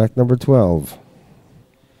 Re-rack number 12.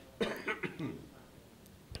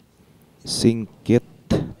 Singkit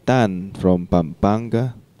Tan from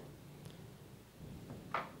Pampanga.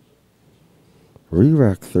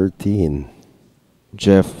 Re-rack 13.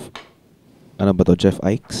 Jeff, ano ba to? Jeff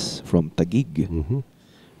Ikes from Taguig. Mhm.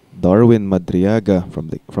 Darwin Madriaga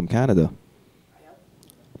from Canada.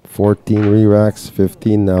 14 re-racks,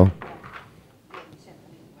 15 now.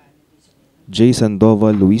 Jason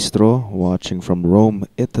Dova Luistro watching from Rome,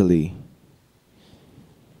 Italy.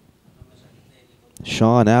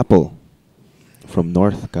 Sean Apple from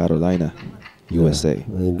North Carolina, USA.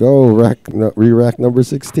 There you go, re-rack number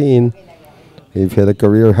 16. We've hit a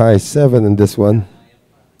career high 7 in this one.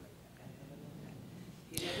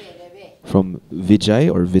 From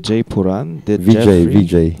Vijay or Vijay Puran,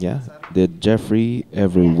 Vijay. Yeah. Did Jeffrey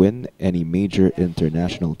ever win any major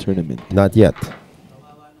international tournament? Not yet.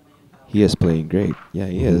 He is playing great. Yeah,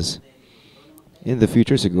 he is. In the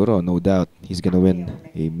future, siguro, no doubt, he's gonna win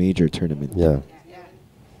a major tournament. Yeah.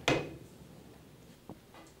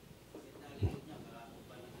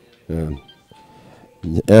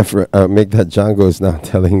 Make that Django is now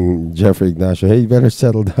telling Jeffrey Ignacio, hey, you better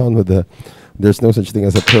settle down with the... There's no such thing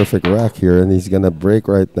as a perfect rack here, and he's going to break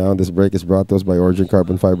right now. This break is brought to us by Origin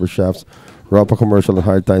Carbon Fiber Shafts, Rapa Commercial, and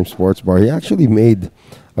Hard Time Sports Bar. He actually made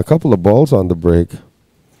a couple of balls on the break,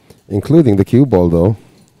 including the cue ball, though.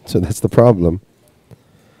 So that's the problem.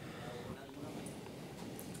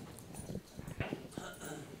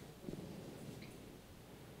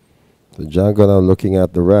 So Django now looking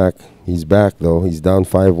at the rack. He's back, though. He's down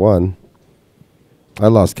 5-1. I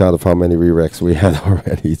lost count of how many re-racks we had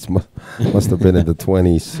already. It must have been in the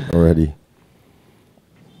 20s already.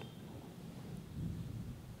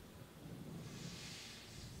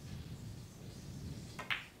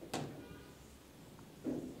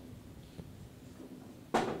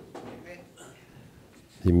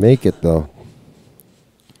 You make it, though.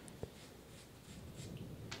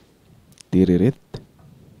 Tiririt.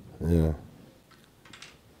 Yeah.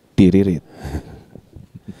 Tiririt.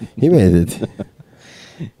 He made it.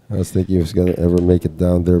 I was thinking he was going to ever make it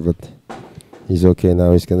down there, but he's okay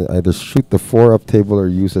now. He's going to either shoot the 4-up table or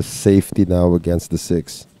use a safety now against the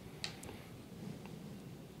 6.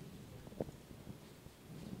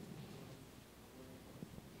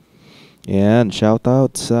 And shout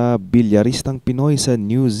out sa bilyaristang Pinoy sa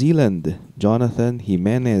New Zealand, Jonathan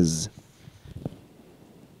Jimenez.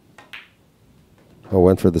 Oh,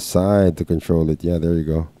 went for the side to control it. Yeah, there you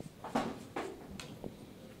go.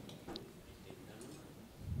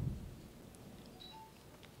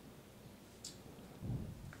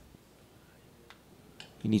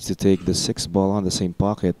 He needs to take the 6 ball on the same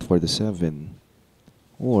pocket for the 7.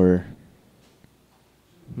 Or,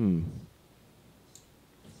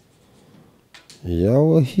 Yeah,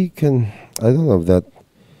 well, he can... I don't know if that...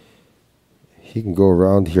 He can go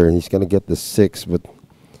around here, and he's going to get the 6, but...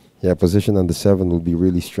 Yeah, position on the 7 will be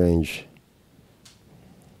really strange.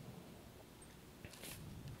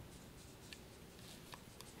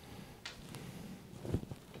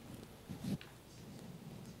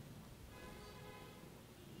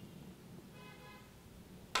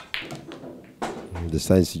 He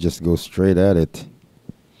decides to just go straight at it.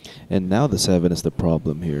 and now the 7 is the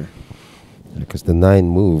problem here. Because the 9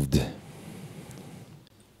 moved.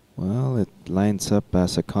 Well, it lines up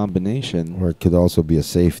as a combination. Or it could also be a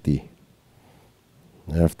safety.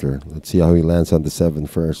 After. Let's see how he lands on the 7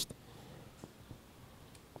 first.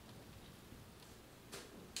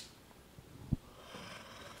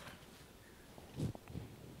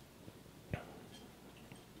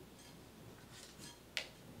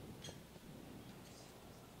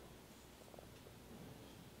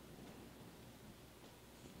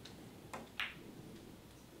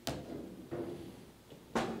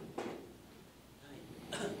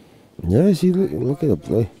 Yeah, is he look at the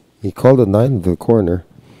play? He called a 9 into the corner,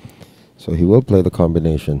 so he will play the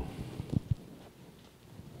combination.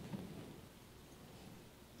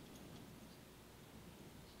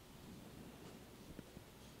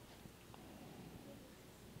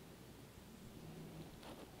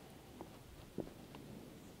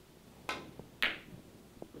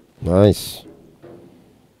 Nice.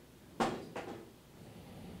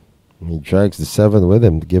 He drags the 7 with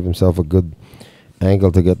him to give himself a good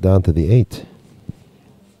angle to get down to the 8.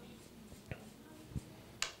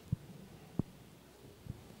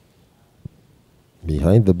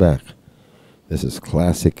 Behind the back. This is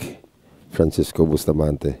classic Francisco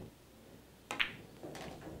Bustamante.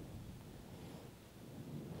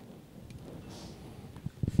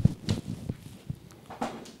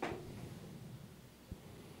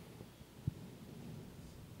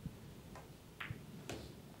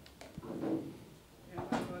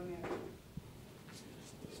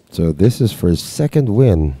 So this is for his second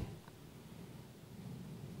win.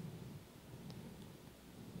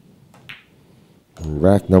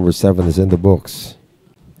 Rack number 7 is in the books.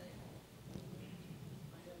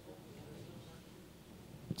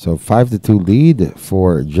 So 5-2 lead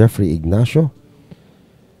for Jeffrey Ignacio.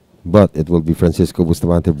 But it will be Francisco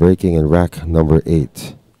Bustamante breaking in rack number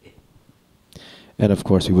 8. And of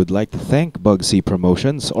course, we would like to thank Bugsy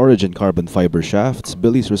Promotions, Origin Carbon Fiber Shafts,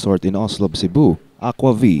 Billy's Resort in Oslo, Cebu,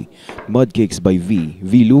 Aqua V, Mudcakes by V,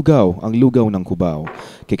 V Lugaw, ang lugaw ng Cubao,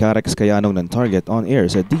 Kikarex Kayanong ng Target on air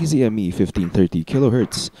sa DZME 1530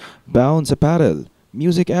 kHz, Bounds Apparel,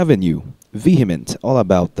 Music Avenue, Vehement, all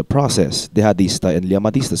about the process, Dehadista and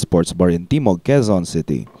Liamatista Sports Bar in Timog, Quezon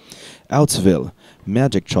City, Outsville,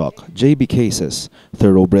 Magic Chalk, JB Cases,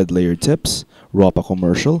 Thoroughbred Layer Tips, Ropa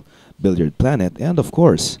Commercial, Billiard Planet, and of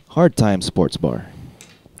course, Hard Time Sports Bar.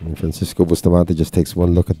 And Francisco Bustamante just takes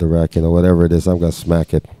one look at the rack. You know, whatever it is, I'm going to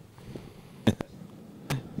smack it.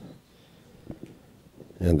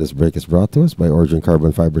 And this break is brought to us by Origin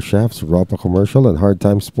Carbon Fiber Shafts, Ropa Commercial, and Hard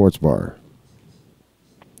Time Sports Bar.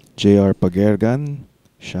 JR Pagergan,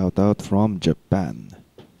 shout out from Japan.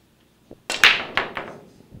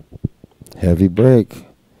 Heavy break.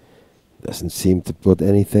 Doesn't seem to put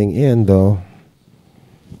anything in, though.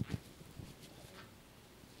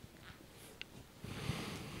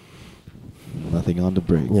 Nothing on the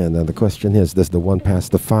break. Yeah, now the question is, does the 1 pass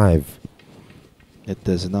the 5? It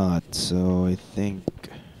does not, so I think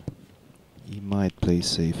he might play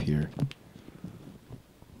safe here.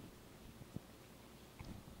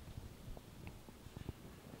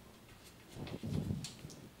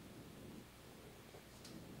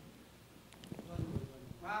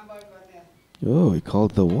 Oh, he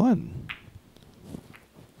called the 1.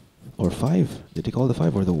 Or 5. Did he call the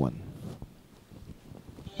 5 or the 1?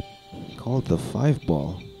 Called the 5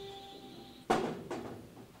 ball.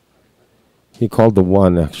 He called the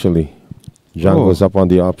 1, actually. John goes up on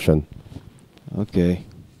the option. Okay.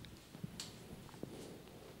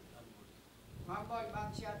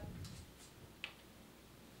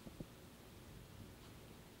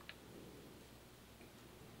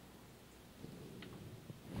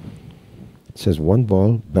 It says 1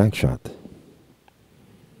 ball, back shot.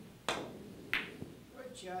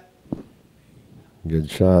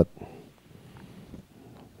 Good shot.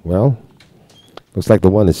 Well, looks like the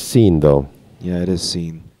 1 is seen, though. Yeah, it is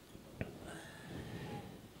seen.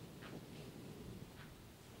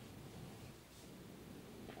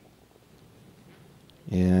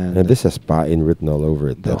 And this has Pa-in written all over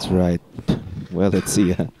it, though. That's right. Well, let's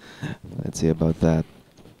see. Let's see about that.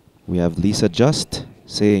 We have Lisa Just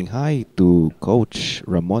saying hi to Coach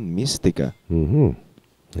Ramon Mistica. And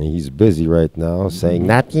he's busy right now saying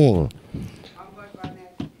nothing.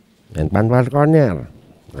 And Panwal corner.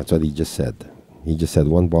 That's what he just said. He just said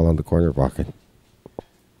 1 ball on the corner pocket.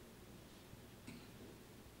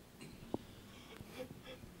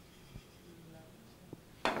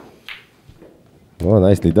 Oh,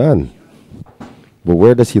 nicely done. But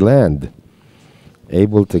where does he land?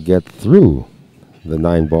 Able to get through the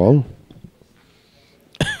 9 ball.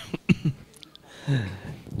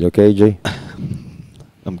 You okay, Jay?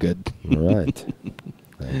 I'm good. All right.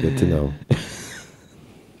 Good to know.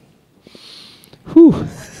 Whew. I'm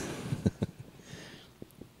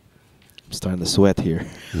starting to sweat here.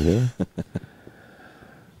 Yeah.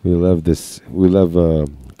 We love this. We love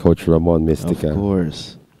Coach Ramon Mistica. Of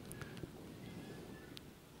course.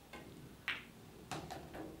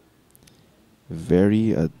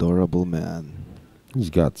 Very adorable man. He's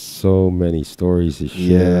got so many stories to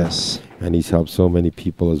share. Yes. And he's helped so many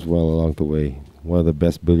people as well along the way. One of the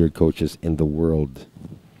best billiard coaches in the world.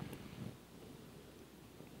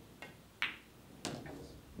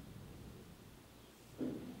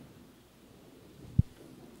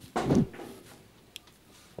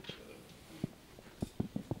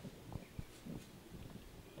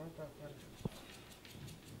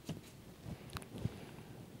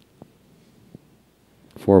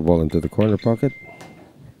 Four ball into the corner pocket.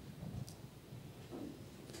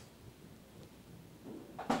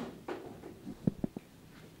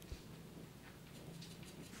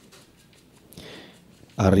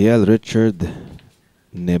 Ariel Richard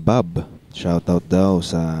Nebab. Shoutout daw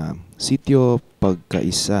sa Sitio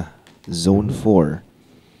Pagkaisa, Zone 4.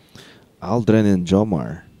 Aldrin and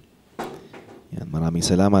Jomar. Yan, maraming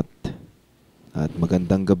salamat at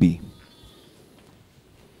magandang gabi.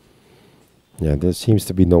 Yeah, there seems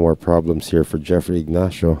to be no more problems here for Jeffrey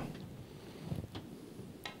Ignacio.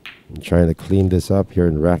 I'm trying to clean this up here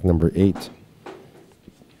in rack number 8.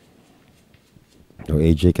 So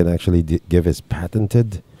AJ can actually give his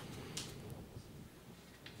patented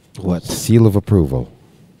What? seal of approval.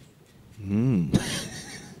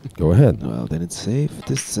 Go ahead. Well, then it's safe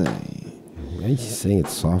to say. Why is he saying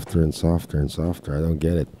it's softer and softer and softer? I don't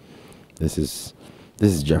get it. This is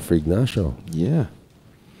Jeffrey Ignacio. Yeah.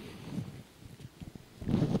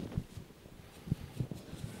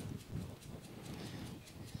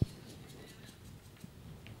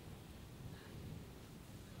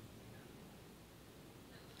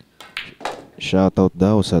 Shoutout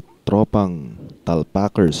daw sa tropang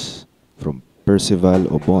Talpackers from Percival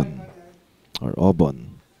Obon. Or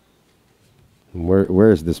Obon.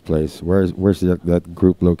 Where is this place? Where's that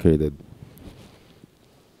group located?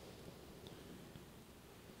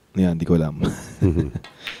 Yeah, hindi ko alam.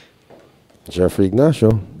 Jeffrey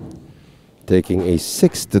Ignacio taking a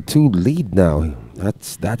 6-2 lead now.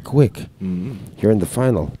 That's that quick. Here in the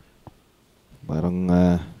final. Parang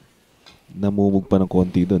namumog pa ng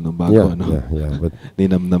konti doon no, bago yeah, but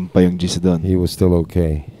ninamnam pa yung G's doon. he was still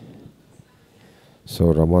okay.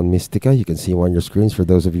 So Ramon Mystica, you can see him on your screens. For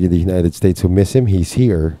those of you in the United States who miss him, he's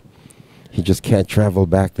here. He just can't travel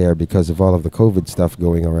back there because of all of the COVID stuff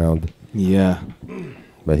going around. Yeah.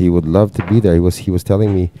 But he would love to be there. He was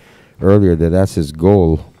telling me earlier that that's his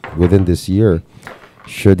goal within this year.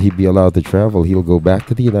 Should he be allowed to travel, he'll go back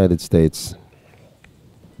to the United States.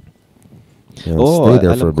 You know, stay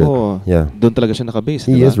there for a bit. Yeah. Doon talaga siya nakabase.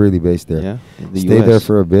 He diba? is really based there. Yeah, in the Stay US. there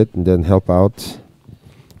for a bit and then help out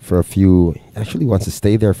for a few. Actually, wants to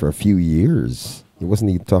stay there for a few years. He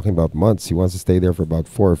wasn't even talking about months. He wants to stay there for about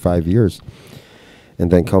 4 or 5 years,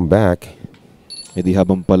 and then come back. Eh di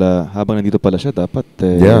habang nandito pala siya, dapat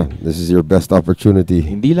Yeah, this is your best opportunity.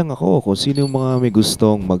 hindi lang ako, kung sino yung mga may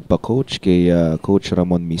gustong magpa-coach kay Coach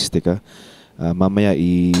Ramon Mystica, mamaya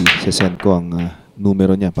i-send ko ang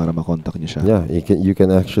numero niya para makontak niya siya. Yeah, you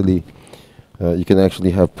can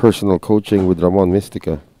actually have personal coaching with Ramon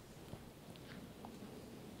Mystica.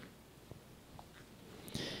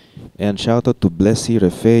 And shout out to Blessy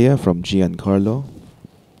Refea from Giancarlo.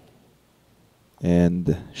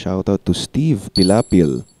 And shout out to Steve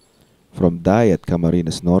Pilapil from Diet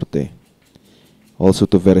Camarines Norte. Also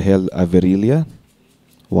to Vergel Averilia,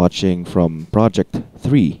 watching from Project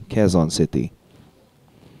 3, Quezon City.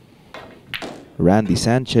 Randy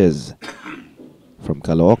Sanchez from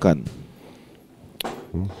Caloocan.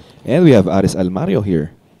 And we have Aris Almario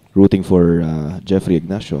here, rooting for Jeffrey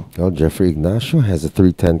Ignacio. Well, Jeffrey Ignacio has a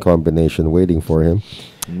 3-10 combination waiting for him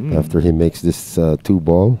after he makes this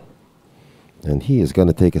 2-ball. And he is going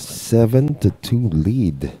to take a 7-2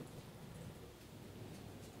 lead.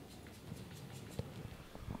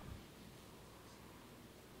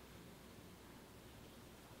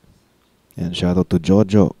 And shout out to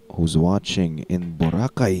Jojo, who's watching in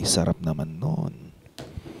Boracay. Sarap naman nun.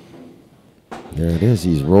 There it is.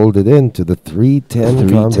 He's rolled it into the 3-10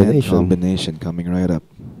 combination. Combination coming right up.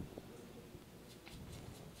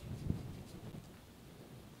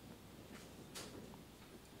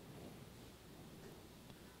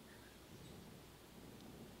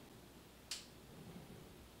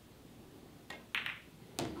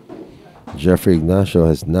 Jeffrey Ignacio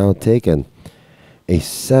has now taken a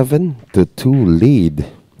 7-2 lead,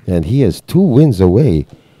 and he is 2 wins away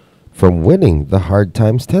from winning the Hard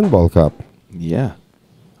Times 10-Ball Cup. Yeah.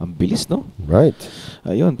 Ang bilis, no? Right.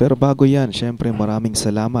 Ayun, pero bago yan, syempre maraming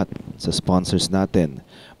salamat sa sponsors natin.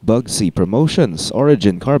 Bugsy Promotions,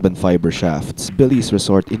 Origin Carbon Fiber Shafts, Billy's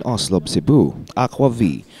Resort in Oslo, Cebu, Aqua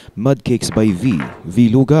V, Mudcakes by V, V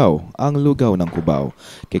Lugaw, ang lugaw ng Cubao,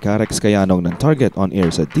 Kikarex Kayanong ng Target on air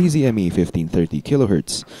sa DZME 1530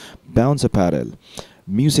 kHz, Bounce Apparel,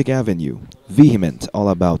 Music Avenue, Vehement, All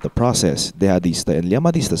About the Process, Dehadista and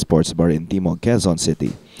Llamadista Sports Bar in Timog, Quezon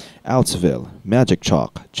City, Outsville, Magic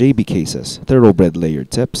Chalk, JB Cases, Thoroughbred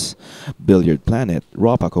Layered Tips, Billiard Planet,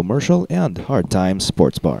 Ropa Commercial, and Hard Times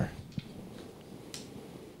Sports Bar.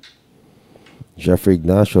 Jeffrey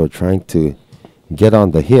Ignacio trying to get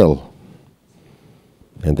on the hill.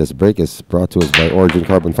 And this break is brought to us by Origin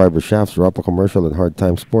Carbon Fiber Shafts, Ropa Commercial, and Hard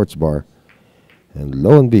Times Sports Bar. And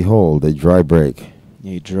lo and behold, a dry break.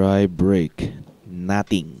 A dry break.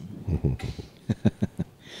 Nothing.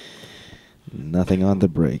 Nothing on the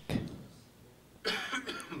break.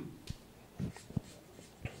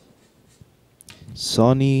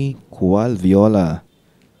 Sonny Cual Viola.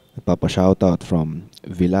 Nagpapa-shoutout from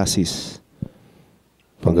Villasis.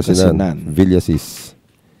 Pangasinan. Villasis.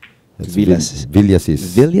 That's Villasis. Villasis.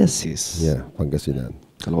 Villasis. Yeah, Pangasinan.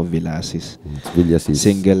 Kala ko Villasis. It's Villasis.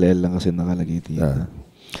 Single L lang kasi nakalagay dito.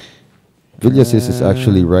 Villasis is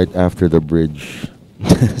actually right after the bridge.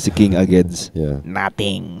 Si King Ageds. Yeah.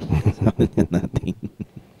 Nothing. Nothing.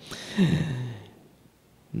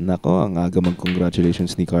 Nako, ang aga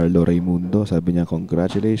mag-congratulations ni Carlo Raimundo. Sabi niya,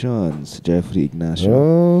 congratulations, Jeffrey Ignacio.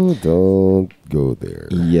 Oh, don't go there.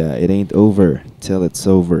 Yeah, it ain't over till it's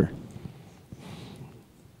over.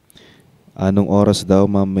 Anong oras daw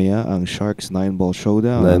mamaya ang Sharks 9-ball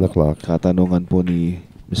showdown? 9 o'clock. Katanungan po ni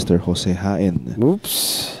Mr. Jose Hain. Oops.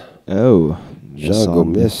 Oh, Jago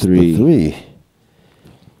missed the 3.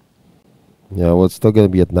 Yeah, well, it's still going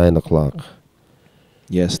to be at 9 o'clock.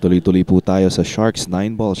 Yes, tuloy-tuloy po tayo sa Sharks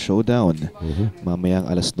 9-ball showdown.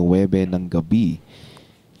 Mamayang alas 9 ng gabi.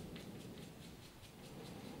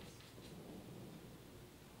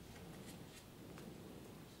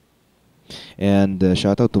 And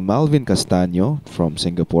shout out to Malvin Castaño from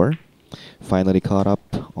Singapore. Finally caught up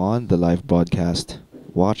on the live broadcast.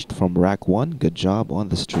 Watched from Rack 1. Good job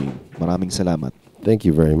on the stream. Maraming salamat. Thank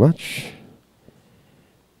you very much.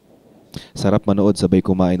 Sarap manood sabay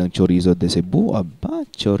kumain ng chorizo de Cebu. Aba,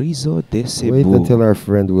 chorizo de Cebu. Wait until our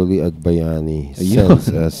friend Willie Agbayani Ayun.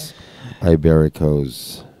 sends us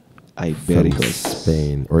Ibericos from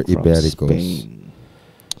Spain. Or From Ibericos Spain.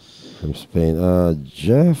 from Spain.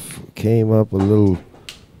 Jeff came up a little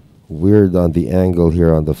weird on the angle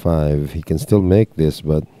here on the 5. He can still make this,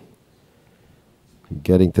 but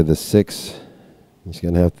getting to the 6, he's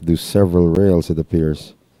going to have to do several rails, it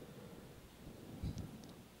appears.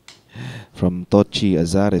 From Tochi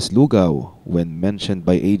Azares Lugao, when mentioned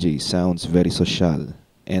by AJ, sounds very social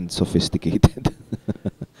and sophisticated.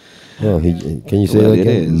 Oh, can you say Well, that it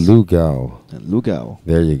again? is. Lugao. Lugao.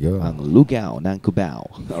 There you go. Ang Lugao ng Cubao.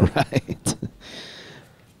 Alright.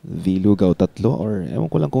 V Lugao, tatlo, or ewan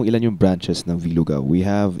ko lang kung ilan yung branches ng V Lugao. We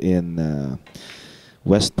have in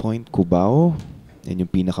West Point, Cubao. Yan yung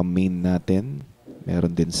pinaka-main natin.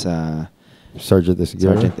 Meron din sa Sergeant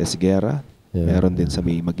Esguerra. Sergeant Esguerra. Yeah. Meron din sa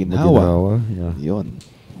may Maginhawa. Maginhawa, yeah. Yun.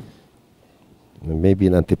 Maybe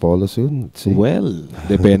in Antipolo soon. Let's see. Well,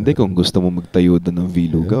 depende kung gusto mo magtayo doon ng V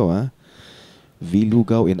Lugao, ha? V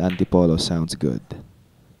Lugao in Antipolo sounds good.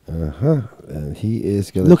 And he is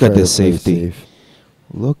going to Look at this safety.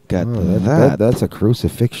 Look at that. That's a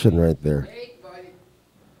crucifixion right there.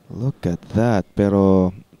 Look at that.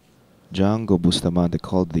 Pero Django Bustamante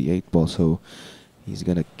called the 8-ball, so he's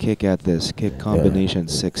going to kick at this. Kick combination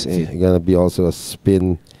 6-8. It's going to be also a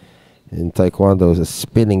spin in Taekwondo. It's a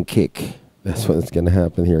spinning kick. That's what's going to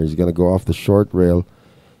happen here. He's going to go off the short rail.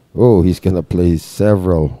 Oh, he's going to play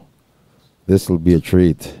several. This will be a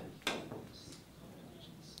treat.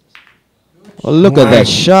 Oh, look at that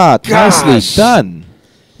shot. Nicely done.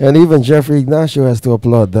 And even Jeffrey Ignacio has to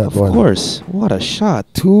applaud that one. Of course. What a shot.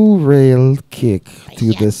 2-rail kick to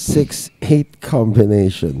the 6-8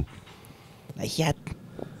 combination. Ayat.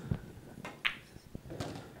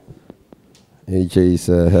 AJ's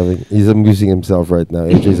he's amusing himself right now.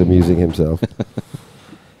 AJ's amusing himself.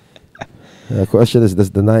 The question is, does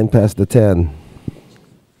the 9 pass the 10?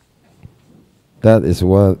 That is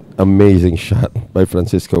one amazing shot by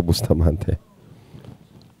Francisco Bustamante.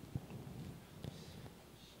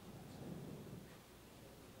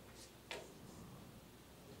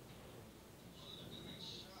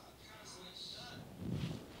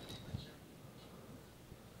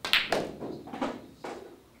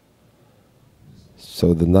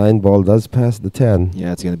 So the 9-ball does pass the 10.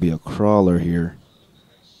 Yeah, it's going to be a crawler here.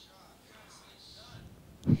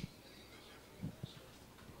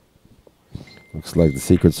 Looks like the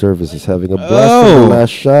Secret Service is having a blast with the last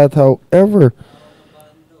shot. However,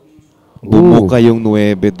 Bumuka yung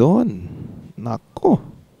 9 doon. Nako.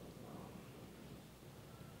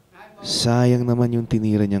 Sayang naman yung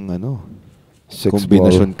tinira niyang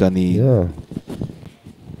kombinasyon kani. Yeah.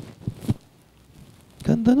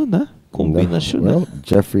 Ganda nun, ha? Kombinasyon. Well,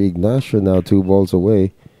 Jeffrey Ignacio now 2 balls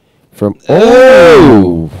away from.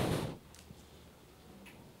 Oh!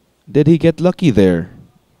 Did he get lucky there?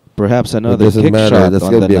 Perhaps another It doesn't kick matter. shot That's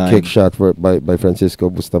on going the to be a 9. kick shot by Francisco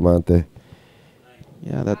Bustamante.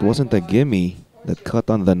 Yeah, that wasn't a gimme. That cut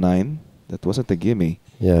on the 9. That wasn't a gimme.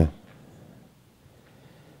 Yeah.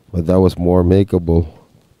 But that was more makeable.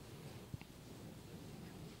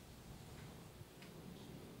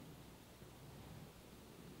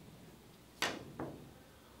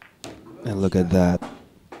 And look at that.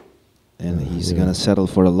 And he's going to settle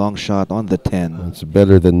for a long shot on the 10. It's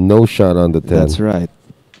better than no shot on the 10. That's right.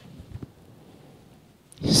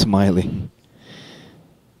 Smiling.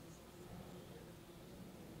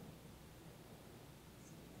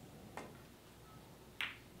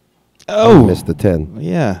 Oh! Missed the 10.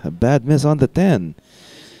 Yeah, a bad miss on the 10.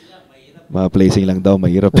 Mga placing lang daw,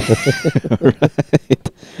 mahirap. Right.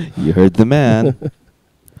 You heard the man.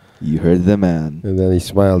 You heard the man. And then he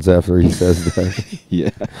smiles after he says that.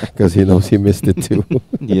 Yeah. Because he knows he missed it too.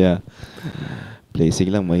 Yeah.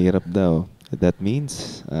 Placing lang, mahirap daw. That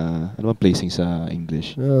means, ano bang placing sa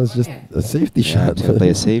English? No, it's just a safety Yeah, shot. to play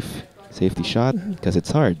a safety shot because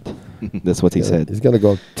it's hard. That's what he said. He's gonna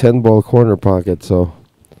go 10-ball corner pocket, so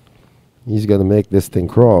he's gonna make this thing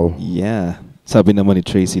crawl. Yeah. Sabi naman ni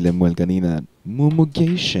Tracy Lemuel kanina,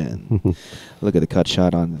 mumugation. Look at the cut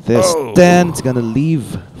shot on this. Then it's gonna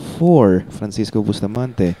leave for Francisco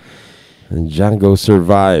Bustamante. And Django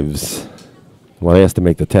survives. Well, he has to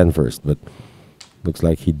make the 10 first, but looks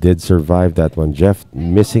like he did survive that one. Jeff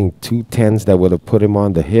missing 2 10s that would have put him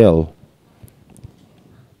on the hill.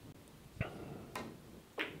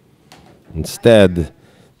 Instead,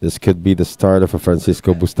 this could be the start of a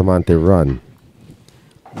Francisco Bustamante run.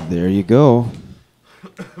 There you go.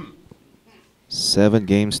 7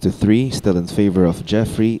 games to 3, still in favor of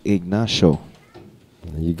Jeffrey Ignacio.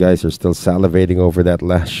 You guys are still salivating over that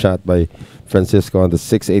last shot by Francisco on the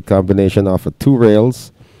 6-8 combination off of 2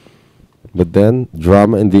 rails. But then,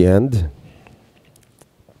 drama in the end.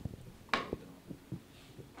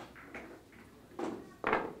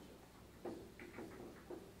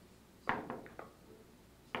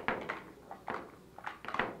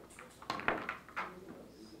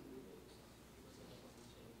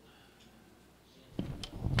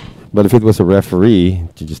 But if it was a referee,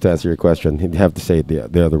 to just answer your question, he'd have to say it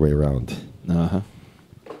the other way around. Uh-huh.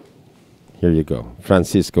 Here you go.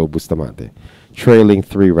 Francisco Bustamante. Trailing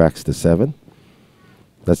 3 racks to 7.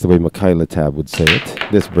 That's the way Michaela Tab would say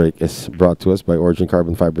it. This break is brought to us by Origin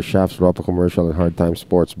Carbon Fiber Shafts, Ropa Commercial, and Hard Time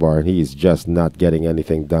Sports Bar. And he's just not getting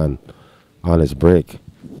anything done on his break.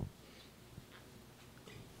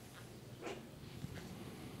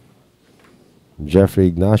 Jeffrey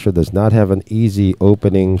Ignacio does not have an easy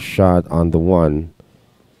opening shot on the 1,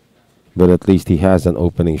 but at least he has an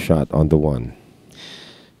opening shot on the 1.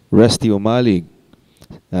 Rusty Umalig,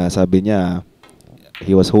 sabi niya,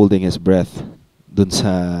 he was holding his breath dun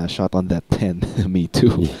sa shot on that 10. Me too.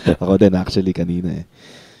 Yeah. Ako din actually kanina eh.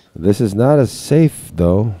 This is not as safe,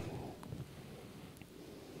 though.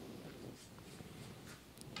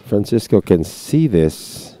 Francisco can see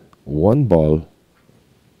this. 1 ball.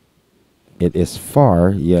 It is far,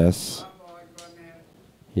 yes.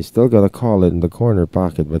 He's still going to call it in the corner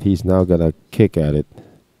pocket, but he's now going to kick at it.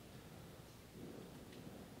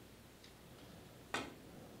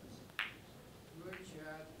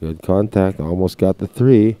 Good contact, almost got the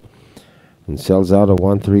 3, and sells out a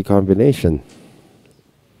 1-3 combination.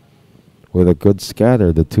 With a good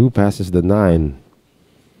scatter, the 2 passes the 9.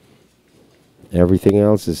 Everything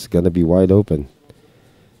else is going to be wide open.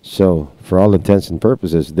 So, for all intents and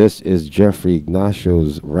purposes, this is Jeffrey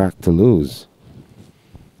Ignacio's rack to lose.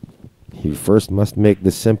 He first must make the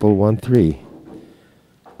simple 1-3.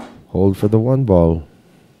 Hold for the 1 ball.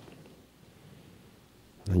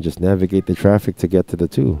 And just navigate the traffic to get to the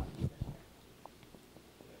 2.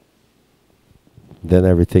 Then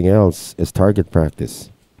everything else is target practice.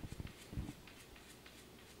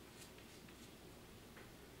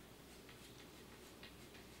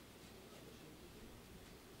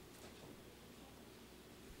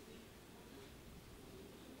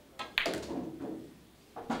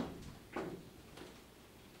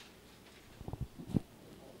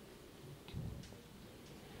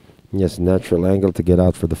 Yes, natural angle to get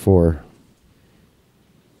out for the 4.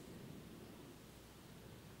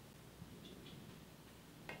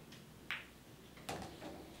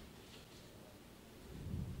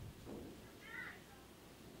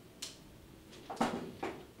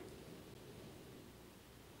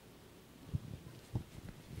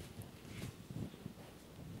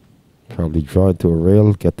 Probably draw it to a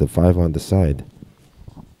rail, get the 5 on the side.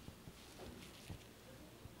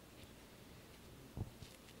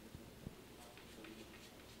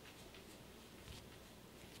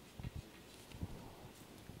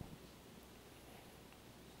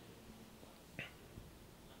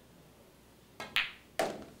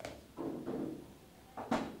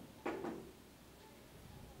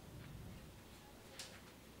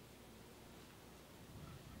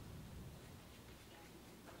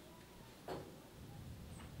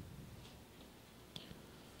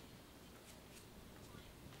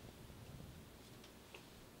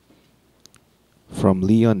 From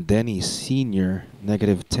Leon Denny Sr.,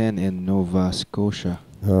 -10 in Nova Scotia.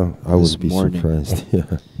 I this would be morning. surprised.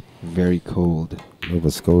 Yeah. Very cold.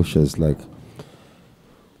 Nova Scotia is like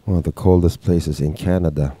one of the coldest places in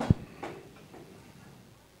Canada.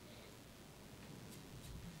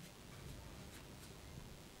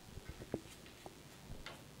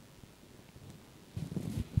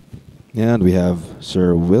 And we have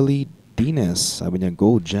Sir Willie Dines. Sabi niya,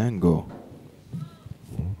 go Django.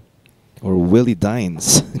 Or Willie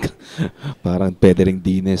Dines. Parang pwede ring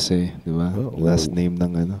Dines eh, di ba? Oh, Last well, name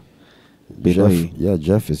ng ano, Jeff, Pinoy. yeah,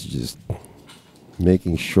 Jeff is just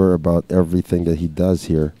making sure about everything that he does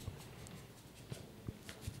here.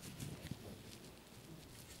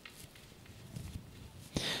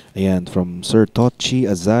 Ayan, from Sir Tochi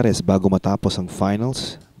Azares, bago matapos ang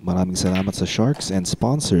finals, maraming salamat sa Sharks and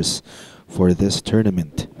sponsors for this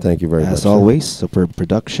tournament. Thank you very much. As always, superb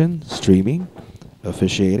production, streaming,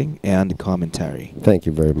 officiating, and commentary. Thank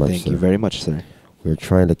you very much, Thank sir. you very much, sir. We're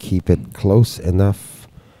trying to keep it close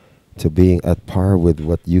enough to being at par with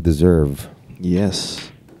what you deserve.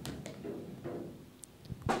 Yes.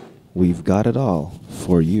 We've got it all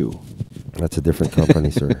for you. That's a different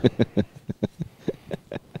company, sir.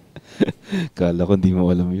 Kala ko hindi mo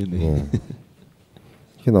alam yun eh. Yeah.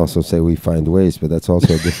 You can also say we find ways, but that's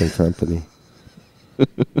also a different company.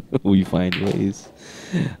 We find ways.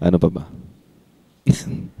 Ano pa ba?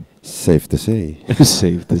 Safe to say.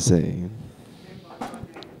 Safe to say.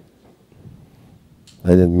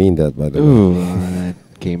 I didn't mean that, by the way. Ooh, that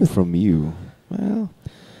came from you. Well,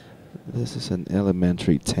 this is an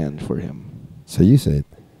elementary 10 for him. So you say it.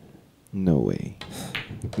 No way.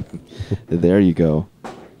 There you go.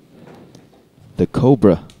 The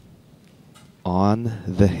Cobra on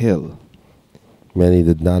the hill. Many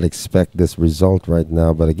did not expect this result right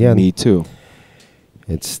now, but again, Me too.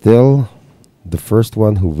 it's still the first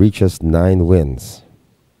one who reaches 9 wins.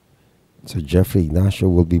 So Jeffrey Ignacio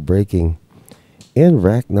will be breaking in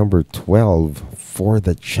rack number 12 for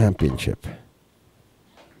the championship.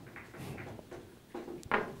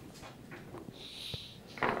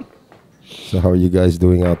 So how are you guys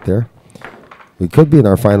doing out there? We could be in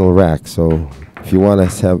our final rack, so if you want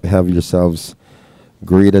to have yourselves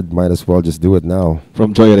greeted, might as well just do it now.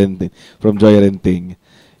 From Joy Renting,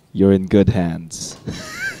 you're in good hands.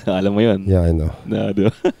 Alam mo yun? Yeah, I know. No, di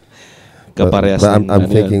ba? But Kaparehas ng I'm ano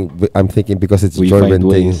thinking yun. I'm thinking because it's We Joy find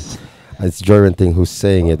Renting. ways. It's Joy Renting who's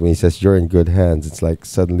saying it when he says you're in good hands. It's like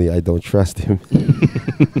suddenly I don't trust him.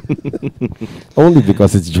 Only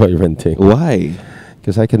because it's Joy Renting. Why?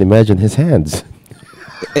 Because I can imagine his hands.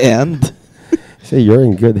 And Say you're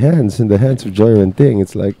in good hands, in the hands of Joy Renting.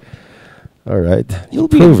 It's like, all right. you'll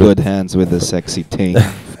be in prove it. good hands with the sexy tank,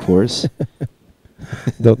 of course.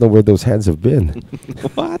 Don't know where those hands have been.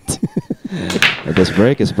 What? This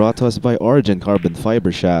break is brought to us by Origin Carbon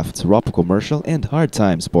Fiber Shafts, Ropo Commercial, and Hard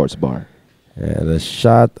Time Sports Bar. And the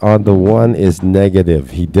shot on the 1 is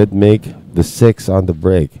negative. He did make the 6 on the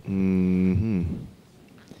break.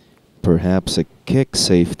 Perhaps a kick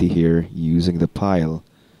safety here using the pile.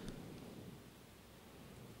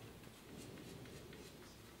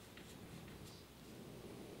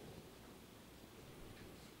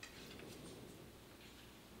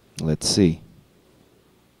 Let's see.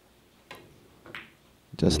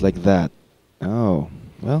 Just like that. Oh,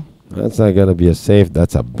 well. That's not going to be a safe.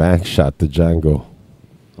 That's a bank shot to Django.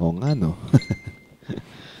 Oo nga, no?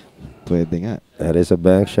 Pwede nga. That is a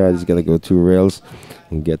bank shot. He's going to go 2 rails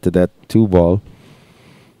and get to that 2 ball.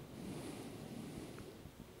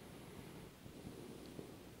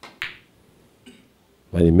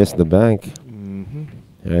 But he missed the bank.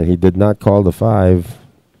 And he did not call the 5.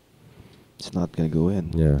 It's not going to go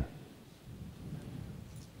in. Yeah.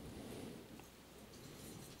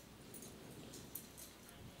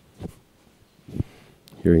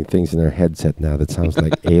 Hearing things in our headset now that sounds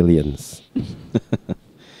like aliens.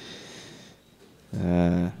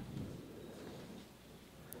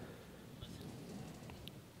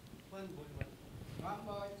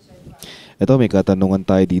 Ito, may katanungan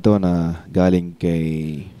tayo dito na galing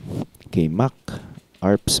kay Mac,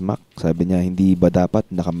 Arps Mac. Sabi niya, hindi ba dapat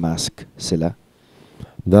nakamask sila?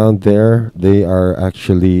 Down there, they are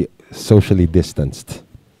actually socially distanced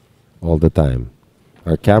all the time.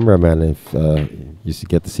 Our cameraman, if you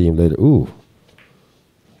get to see him later, ooh.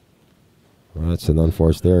 Well, that's an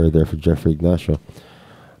unforced error there for Jeffrey Ignacio.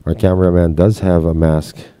 Our cameraman does have a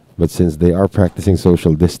mask, but since they are practicing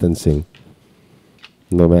social distancing,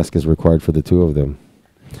 no mask is required for the 2 of them.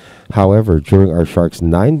 However, during our Sharks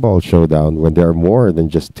 9-ball showdown, when there are more than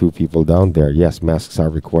just 2 people down there, yes, masks are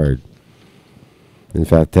required. In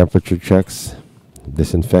fact, temperature checks,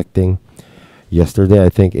 disinfecting. Yesterday, I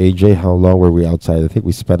think, AJ, how long were we outside? I think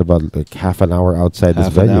we spent about like half an hour outside this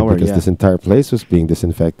venue because this entire place was being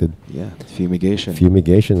disinfected. Yeah, fumigation.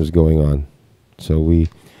 Fumigation was going on. So we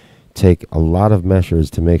take a lot of measures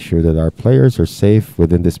to make sure that our players are safe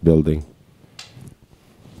within this building.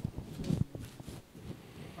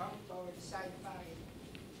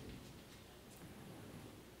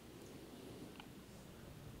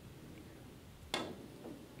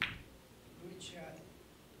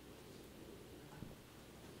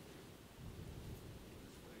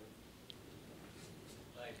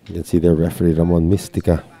 You can see there, referee Ramon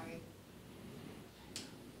Mystica.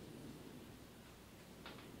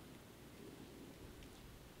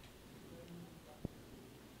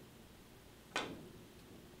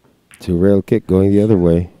 Two rail kick going the other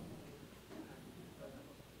way.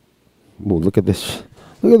 Ooh, look at this.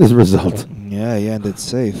 Look at this result. Yeah, he ended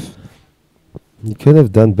safe. You could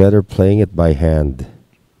have done better playing it by hand.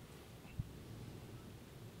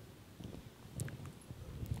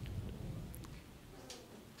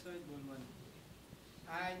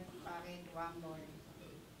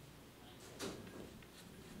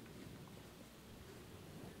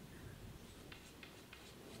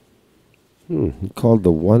 He called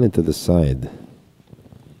the one into the side.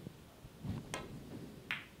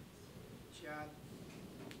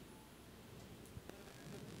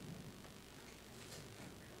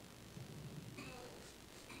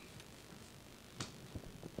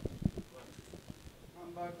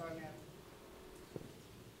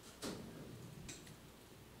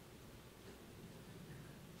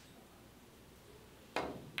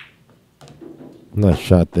 Nice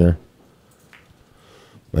shot there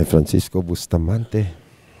by Francisco Bustamante.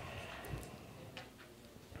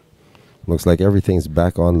 Looks like everything's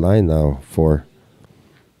back online now for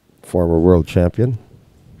former world champion.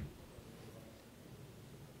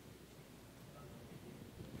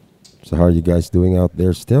 So how are you guys doing out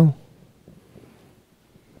there still?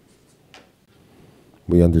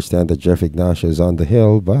 We understand that Jeff Ignacio is on the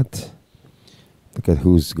hill, but look at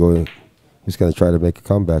who's going to try to make a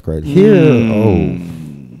comeback right here. Oh,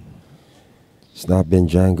 it's not been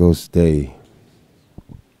Django's day.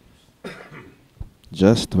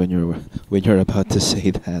 Just when you're about to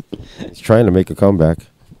say that. He's trying to make a comeback.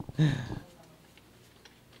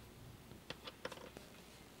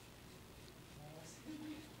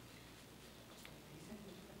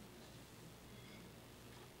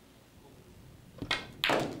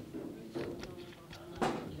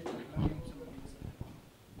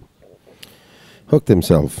 Hooked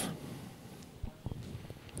himself.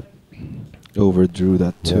 Overdrew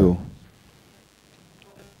that too.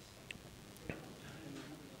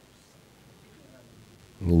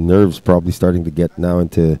 The nerves probably starting to get now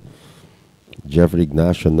into Jeffrey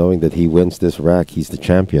Ignacio, knowing that he wins this rack, he's the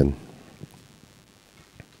champion.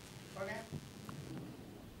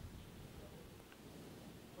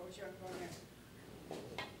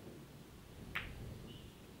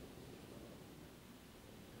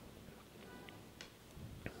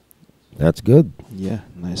 That's good. Yeah,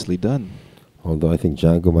 nicely done. Although I think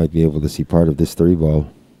Django might be able to see part of this three ball.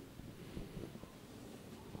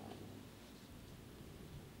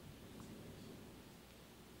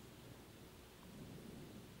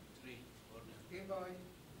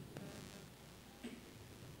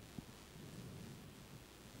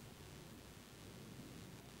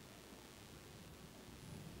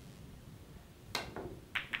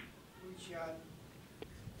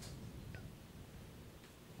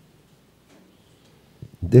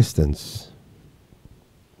 Distance,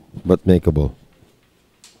 but makeable.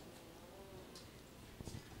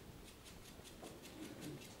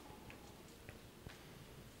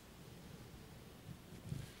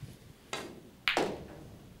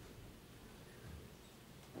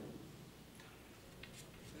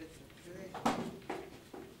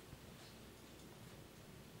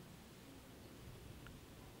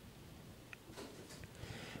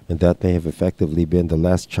 And that may have effectively been the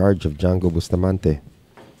last charge of Django Bustamante.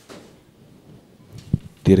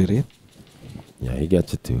 Did it? Yeah, he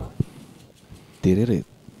gets it too. Did it?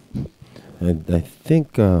 And I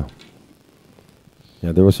think there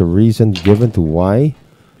was a reason given to why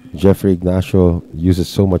Jeffrey Ignacio uses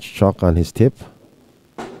so much chalk on his tip.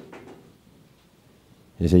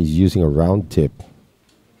 He said he's using a round tip,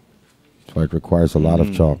 so it requires a lot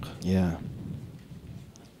of chalk. Yeah.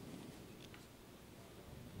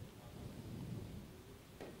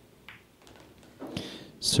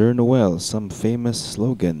 Sir Noel, some famous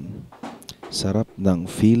slogan. Sarap ng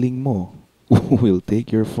feeling mo will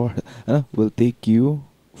take you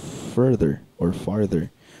further or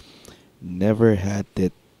farther. Never had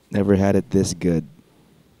it this good.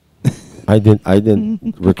 I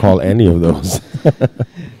didn't recall any of those.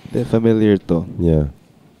 They're familiar to. Yeah.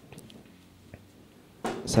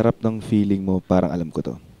 Sarap ng feeling mo, parang alam ko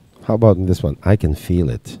to. How about in this one? I can feel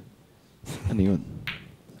it. Ano yun?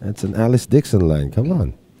 That's an Alice Dixon line. Come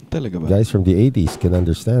on. Talaga ba? Guys from the 80s can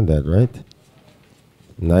understand that, right?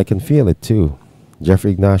 And I can feel it too.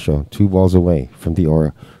 Jeffrey Ignacio, 2 balls away from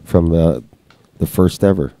the first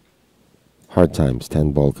ever Hard Times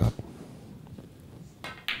 10-ball cup.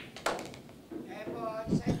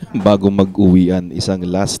 Bago mag-uwian, isang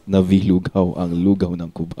last na V-lugaw ang lugaw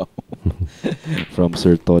ng Cubao. from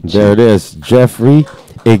Sir Tochi. There it is. Jeffrey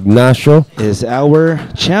Ignacio Is our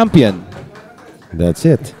champion. That's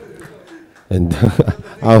it. And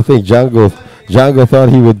I don't think Django thought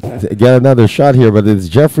he would get another shot here, but it's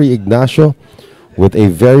Jeffrey Ignacio with a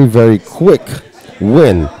very, very quick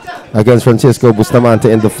win against Francisco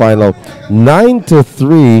Bustamante in the final,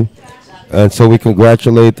 9-3. And so we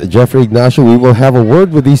congratulate Jeffrey Ignacio. We will have a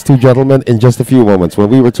word with these two gentlemen in just a few moments. When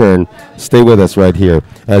we return, stay with us right here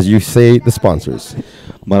as you say the sponsors.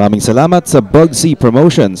 Maraming salamat sa Bugsy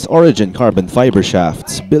Promotions, Origin Carbon Fiber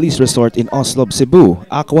Shafts, Billy's Resort in Oslob, Cebu,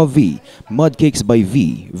 Aqua V, Mudcakes by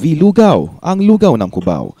V, V Lugaw, ang lugaw ng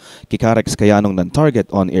Cubao, Kikarex Kayanong ng Target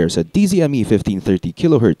on air sa DZME 1530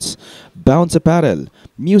 kHz, Bounce Apparel,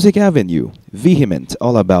 Music Avenue, Vehement,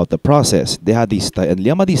 All About the Process, Dehadista and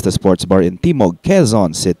Llamadista Sports Bar in Timog,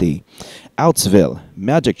 Quezon City, Outsville,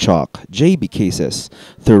 Magic Chalk, JB Cases,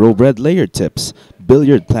 Thoroughbred Layered Tips,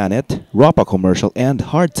 Billiard Planet, Rapa Commercial, and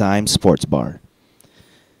Hard Time Sports Bar.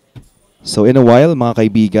 So in a while, mga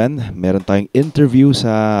kaibigan, meron tayong interview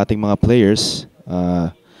sa ating mga players,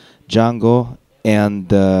 Django and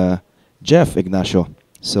Jeff Ignacio.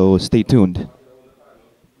 So stay tuned.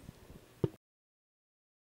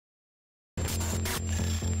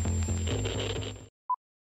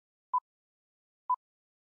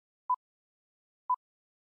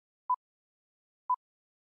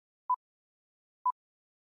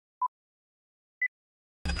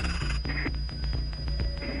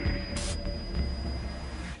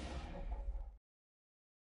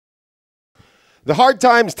 The Hard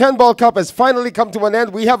Times 10-Ball Cup has finally come to an end.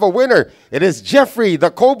 We have a winner. It is Jeffrey, the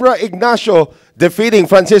Cobra Ignacio, defeating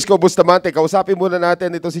Francisco Bustamante. Kausapin muna natin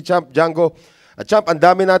ito si Champ Django. Champ, ang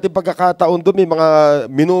dami natin pagkakataon doon. May mga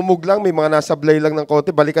minumog lang, may mga nasablay lang ng konti.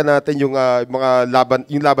 Balikan natin yung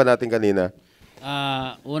yung laban natin kanina.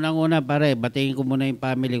 Unang-una pare, batiin ko muna yung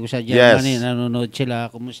family ko sa Germany. Yes. Nanonood sila.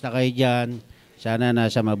 Kumusta kayo dyan? Sana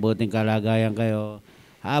nasa mabuting kalagayan kayo.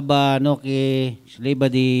 Haba, Noki,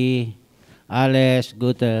 Slibadi, Ales,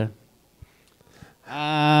 Guter.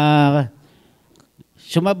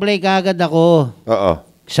 Sumablay kaagad ako. Oo.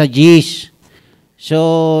 Sa G's.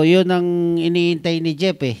 So, yun ang iniintay ni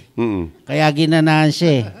Jeff eh. Kaya ginanahan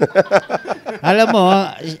siya eh. Alam mo,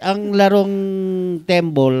 ang larong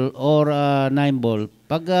 10 ball or 9 ball,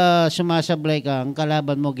 pag sumasablay ka, ang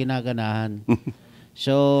kalaban mo ginaganahan.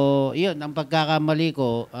 So, yun, ang pagkakamali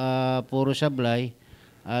ko, puro sablay.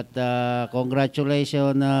 At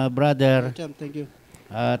congratulations, brother. Thank you.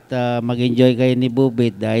 At mag-enjoy kayo ni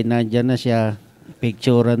Bubit dahil nandyan na siya.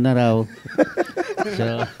 Picturean na raw.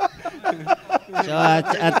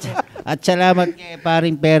 At salamat kay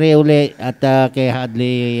paring Pere uli at kay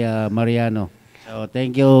Hadley Mariano. So,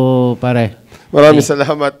 thank you, pare. Maraming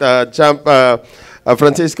salamat, Champ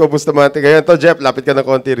Francisco Bustamante. Ngayon to, Jeff, lapit ka ng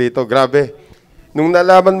konti rito. Grabe. Nung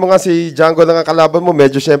nalaman mo nga si Django na kalaban mo,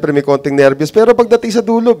 medyo syempre may konting nervous. Pero pagdating sa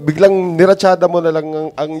dulo, biglang niratsada mo na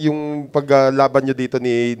lang yung paglaban nyo dito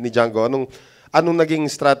ni Django. Anong naging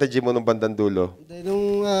strategy mo nung bandang dulo?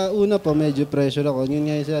 Nung una po, medyo pressure ako.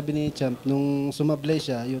 Yun nga yung sabi ni Champ, nung sumablay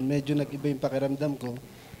siya, yun, medyo nag-iba yung pakiramdam ko.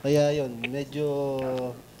 Kaya yun, medyo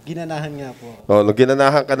ginanahan nga po. Oh, nung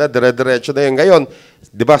ginanahan ka na, dire-diretso na yun. Ngayon,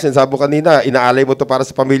 di ba sinasabi mo kanina, inaalay mo to para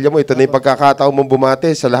sa pamilya mo. Ito na yung pagkakataon mong bumate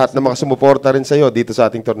sa lahat ng mga sumuporta rin sa'yo dito sa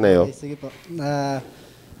ating torneo. Okay, sige po.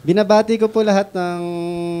 Binabati ko po lahat ng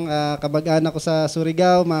kamag-anak ko sa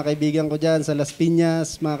Surigao, mga kaibigan ko dyan, sa Las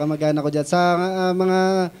Piñas, mga kamag-anak ko dyan, sa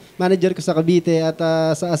mga manager ko sa Cavite at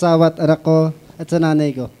sa asawa at anak ko at sa nanay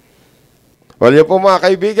ko. Well, yun po mga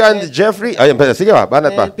kaibigan, Jeffrey. Ayun, sige ba,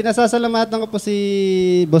 banat pa. Pinasasalamatan ko po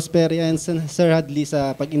si Boss Perry and Sir Hadley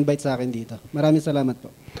sa pag-invite sa akin dito. Maraming salamat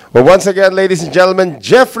po. Well, once again, ladies and gentlemen,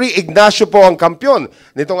 Jeffrey Ignacio po ang kampiyon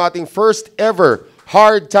nitong ating first ever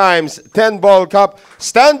Hard Times 10-Ball Cup.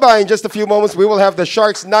 Stand by in just a few moments. We will have the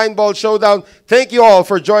Sharks 9-Ball Showdown. Thank you all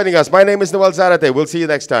for joining us. My name is Noel Zarate. We'll see you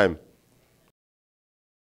next time.